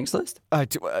food and drinks list?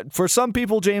 For some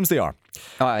people, James, they are.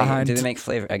 Oh, do they make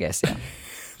flavour? I guess, yeah.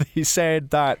 He said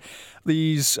that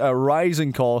these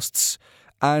rising costs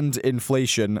and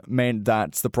inflation meant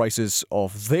that the prices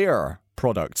of their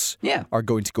products are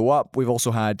going to go up. We've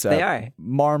also had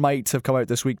Marmite have come out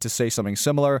this week to say something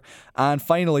similar. And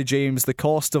finally, James, the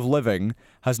cost of living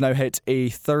has now hit a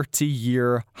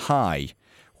 30-year high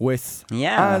with,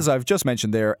 as I've just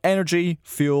mentioned there, energy,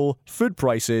 fuel, food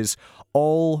prices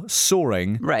all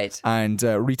soaring. Right. And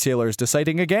retailers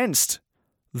deciding against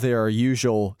their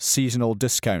usual seasonal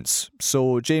discounts.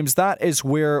 So, James, that's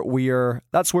where we're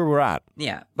at.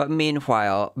 Yeah, but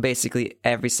meanwhile, basically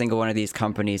every single one of these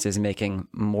companies is making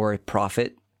more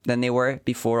profit than they were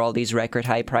before all these record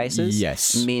high prices.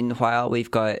 Yes. Meanwhile,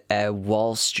 we've got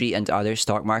Wall Street and other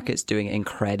stock markets doing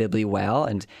incredibly well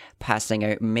and passing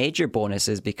out major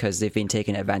bonuses because they've been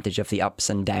taking advantage of the ups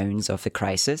and downs of the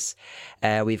crisis.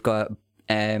 We've got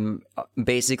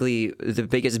basically the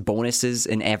biggest bonuses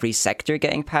in every sector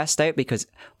getting passed out because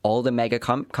all the mega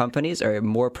companies are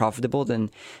more profitable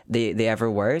than they ever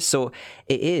were. So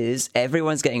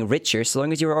everyone's getting richer so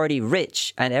long as you're already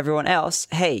rich, and everyone else,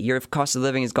 hey, your cost of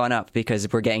living has gone up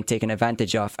because we're getting taken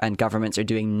advantage of and governments are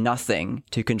doing nothing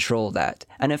to control that.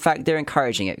 And in fact, they're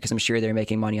encouraging it because I'm sure they're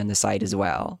making money on the side as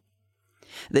well.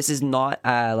 This is not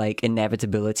a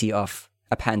inevitability of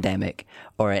a pandemic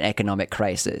or an economic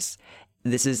crisis.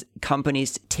 This is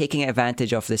companies taking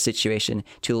advantage of the situation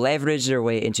to leverage their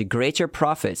way into greater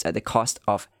profits at the cost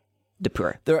of the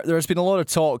poor. There's been a lot of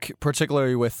talk,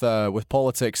 particularly with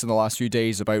politics in the last few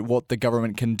days, about what the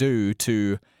government can do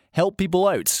to help people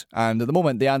out. And at the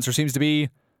moment, the answer seems to be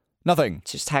nothing.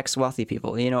 Just tax wealthy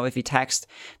people. You know, if you taxed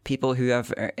people who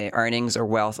have earnings or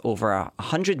wealth over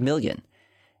 100 million,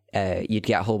 you'd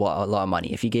get a whole lot of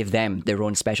money if you gave them their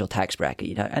own special tax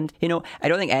bracket. And, I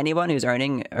don't think anyone who's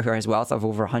earning or has wealth of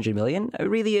over 100 million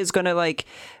really is going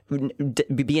to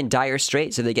be in dire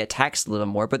straits if they get taxed a little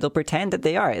more, but they'll pretend that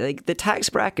they are. Like the tax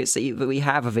brackets that we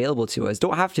have available to us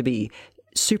don't have to be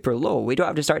super low. We don't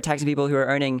have to start taxing people who are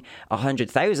earning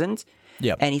 100,000.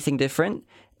 Yep. Anything different,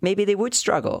 maybe they would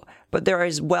struggle. But there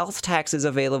is wealth taxes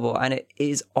available and it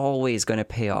is always going to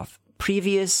pay off.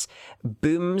 Previous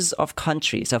booms of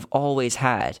countries have always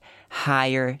had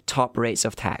higher top rates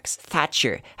of tax.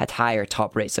 Thatcher had higher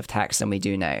top rates of tax than we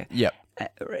do now. Yep.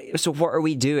 So what are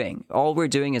we doing? All we're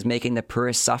doing is making the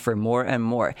poorest suffer more and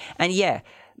more. And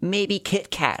maybe Kit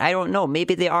Kat, I don't know.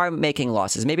 Maybe they are making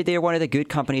losses. Maybe they're one of the good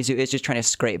companies who is just trying to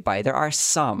scrape by. There are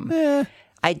some.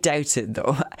 I doubt it,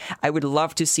 though. I would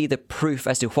love to see the proof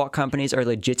as to what companies are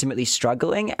legitimately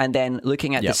struggling and then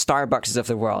looking at the Starbucks of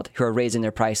the world who are raising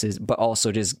their prices but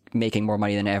also just making more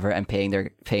money than ever and paying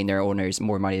their owners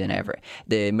more money than ever.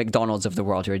 The McDonald's of the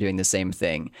world who are doing the same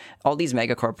thing. All these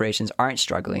mega corporations aren't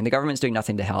struggling. The government's doing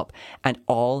nothing to help. And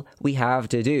all we have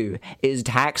to do is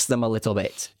tax them a little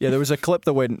bit. Yeah, there was a clip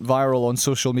that went viral on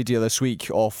social media this week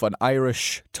of an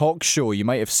Irish talk show. You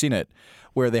might have seen it,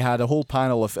 where they had a whole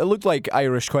panel of, it looked like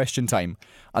Irish Question Time,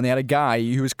 and they had a guy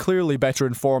who was clearly better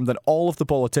informed than all of the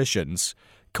politicians,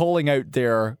 calling out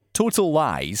their total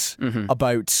lies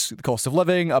about the cost of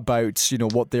living, about,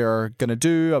 what they're going to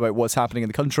do, about what's happening in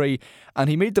the country. And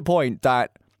he made the point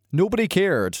that nobody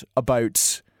cared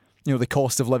about, the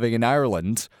cost of living in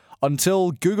Ireland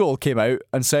until Google came out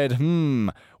and said,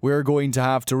 we're going to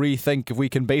have to rethink if we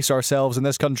can base ourselves in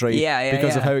this country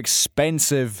because of how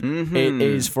expensive it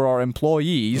is for our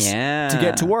employees to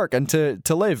get to work and to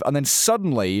live. And then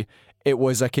suddenly it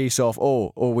was a case of,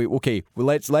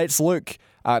 let's look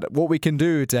at what we can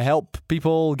do to help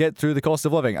people get through the cost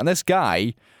of living. And this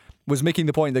guy was making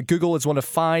the point that Google is one of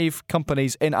 5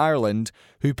 companies in Ireland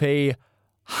who pay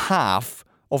half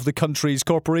of the country's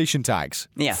corporation tax.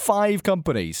 5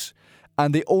 companies.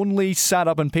 And they only sat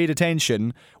up and paid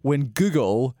attention when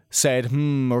Google said,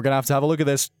 we're going to have a look at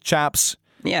this, chaps.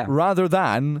 Yeah. Rather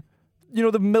than,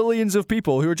 the millions of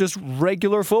people who are just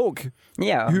regular folk.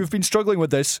 Yeah. Who've been struggling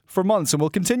with this for months and will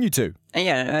continue to. And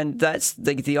yeah, and that's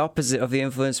like the opposite of the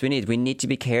influence we need. We need to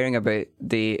be caring about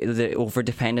the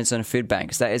over-dependence on food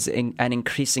banks. That is an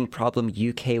increasing problem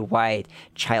UK-wide.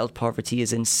 Child poverty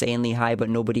is insanely high, but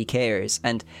nobody cares.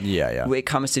 And when it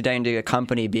comes down to a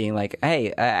company being like,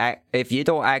 hey, if you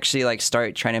don't actually like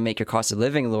start trying to make your cost of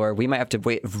living lower, we might have to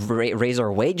raise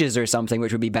our wages or something,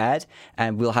 which would be bad,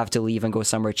 and we'll have to leave and go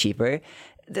somewhere cheaper.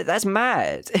 That's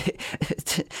mad.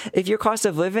 If your cost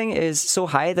of living is so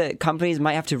high that companies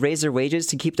might have to raise their wages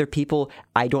to keep their people,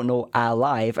 I don't know,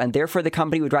 alive, and therefore the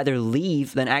company would rather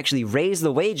leave than actually raise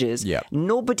the wages,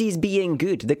 nobody's being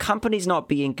good. The company's not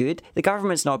being good. The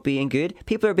government's not being good.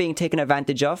 People are being taken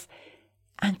advantage of.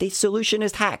 And the solution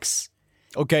is tax.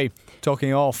 Okay,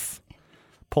 talking off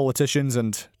politicians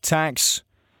and tax.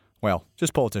 Well,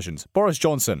 just politicians. Boris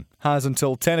Johnson has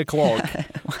until 10 o'clock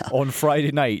on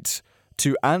Friday night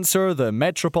to answer the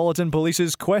Metropolitan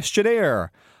Police's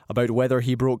questionnaire about whether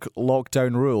he broke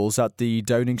lockdown rules at the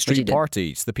Downing Street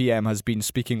parties. The PM has been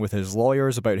speaking with his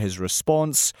lawyers about his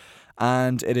response,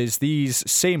 and it is these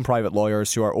same private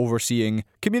lawyers who are overseeing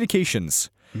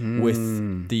communications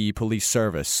with the police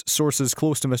service. Sources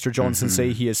close to Mr. Johnson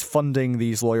say he is funding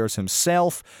these lawyers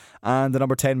himself, and the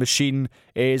number 10 machine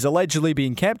is allegedly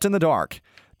being kept in the dark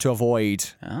to avoid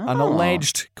an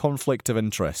alleged conflict of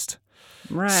interest.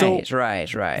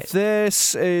 Right.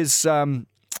 This is,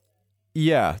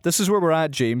 this is where we're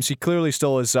at, James. He clearly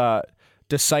still is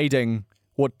deciding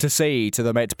what to say to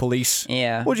the Met Police.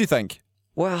 Yeah. What do you think?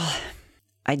 Well,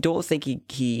 I don't think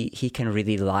he can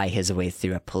really lie his way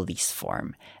through a police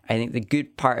form. I think the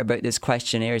good part about this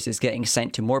questionnaire is it's getting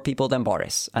sent to more people than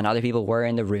Boris, and other people were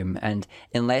in the room. And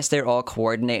unless they're all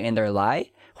coordinating their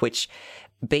lie, which,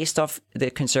 based off the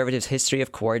Conservatives' history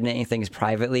of coordinating things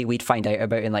privately, we'd find out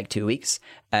about in like 2 weeks.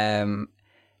 There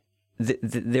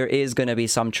is going to be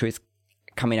some truth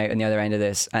coming out on the other end of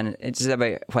this, and it's just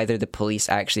about whether the police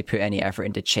actually put any effort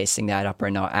into chasing that up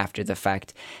or not after the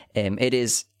fact. It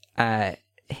is a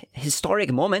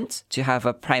historic moment to have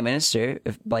a prime minister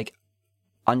like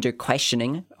under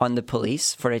questioning on the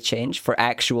police for a change, for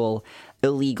actual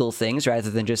illegal things rather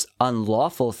than just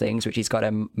unlawful things, which he's got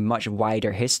a much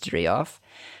wider history of.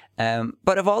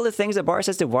 But of all the things that Boris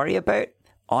has to worry about,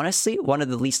 honestly, one of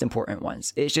the least important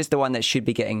ones. It's just the one that should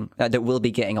be getting, that will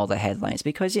be getting all the headlines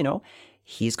because, you know,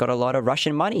 he's got a lot of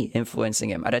Russian money influencing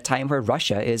him at a time where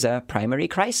Russia is a primary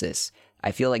crisis.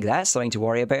 I feel like that's something to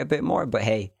worry about a bit more, but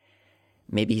hey,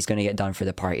 maybe he's going to get done for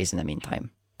the parties in the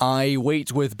meantime. I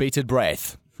wait with bated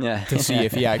breath to see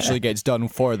if he actually gets done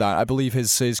for that. I believe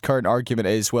his current argument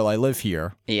is, well, I live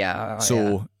here. Yeah.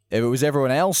 So if it was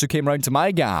everyone else who came round to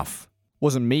my gaff,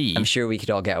 wasn't me. I'm sure we could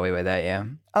all get away with that, yeah.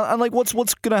 And like, what's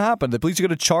going to happen? The police are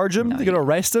going to charge him? They're going to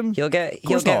arrest him? He'll get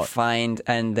fined,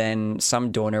 and then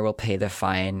some donor will pay the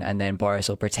fine, and then Boris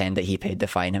will pretend that he paid the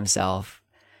fine himself.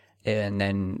 And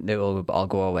then it will all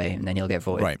go away, and then he'll get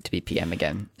voted to be PM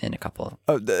again in a couple.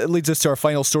 It leads us to our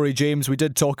final story, James. We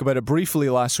did talk about it briefly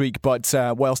last week, but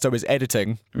whilst I was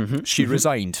editing, she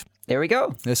resigned. There we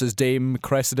go. This is Dame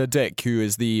Cressida Dick, who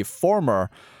is the former,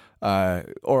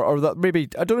 or that maybe,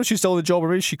 I don't know if she's still in the job, or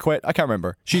maybe she quit. I can't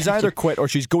remember. She's either quit or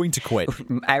she's going to quit.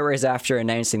 Hours after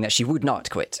announcing that she would not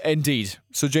quit. Indeed.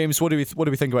 So, James, what do we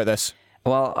think about this?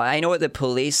 Well, I know what the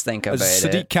police think about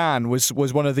Sadiq it. Khan was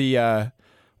one of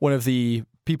the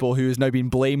people who has now been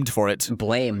blamed for it.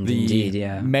 Blamed, indeed,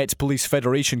 yeah. Met Police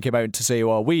Federation came out to say,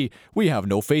 well, we have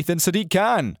no faith in Sadiq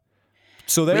Khan.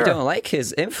 So there. We don't like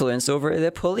his influence over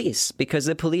the police because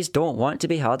the police don't want to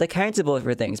be held accountable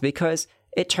for things because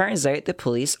it turns out the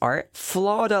police are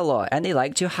flawed a lot and they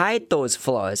like to hide those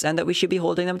flaws and that we should be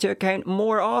holding them to account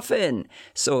more often.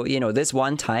 So, you know, this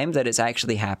one time that it's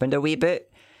actually happened a wee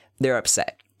bit, they're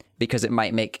upset. Because it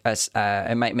might make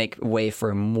way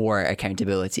for more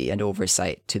accountability and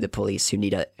oversight to the police who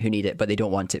need it, but they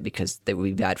don't want it because it would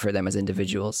be bad for them as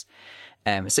individuals.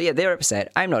 So yeah, they're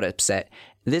upset. I'm not upset.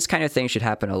 This kind of thing should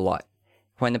happen a lot.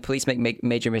 When the police make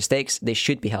major mistakes, they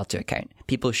should be held to account.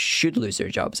 People should lose their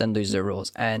jobs and lose their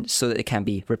roles, and so that they can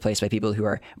be replaced by people who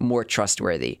are more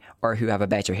trustworthy or who have a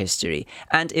better history.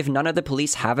 And if none of the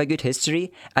police have a good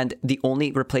history and the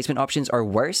only replacement options are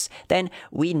worse, then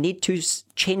we need to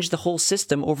change the whole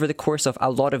system over the course of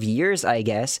a lot of years, I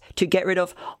guess, to get rid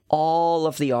of all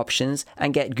of the options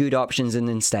and get good options in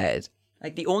instead.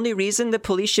 Like, the only reason the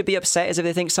police should be upset is if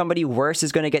they think somebody worse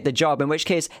is going to get the job, in which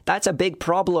case, that's a big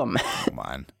problem. Come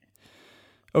on.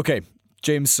 Okay,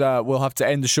 James, we'll have to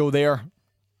end the show there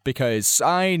because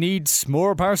I need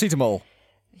more paracetamol.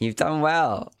 You've done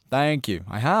well. Thank you.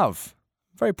 I have.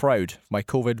 Very proud of my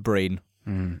COVID brain.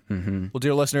 Mm-hmm. Well,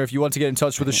 dear listener, if you want to get in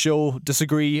touch with the show,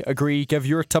 disagree, agree, give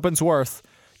your tuppence worth,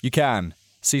 you can.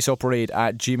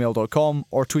 seesawparade@gmail.com,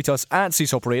 or tweet us at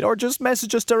seesawparade, or just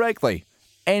message us directly.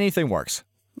 Anything works.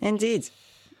 Indeed.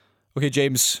 Okay,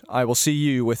 James, I will see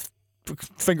you with,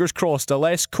 fingers crossed, a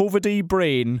less COVID-y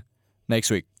brain next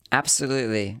week.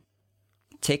 Absolutely.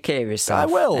 Take care of yourself. I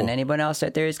will. And anyone else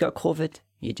out there who's got COVID,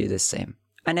 you do the same.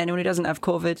 And anyone who doesn't have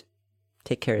COVID,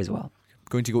 take care as well.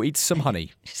 Going to go eat some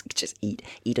honey. Just eat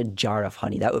a jar of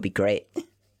honey. That would be great.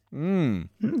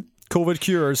 COVID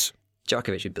cures.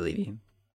 Djokovic would believe you.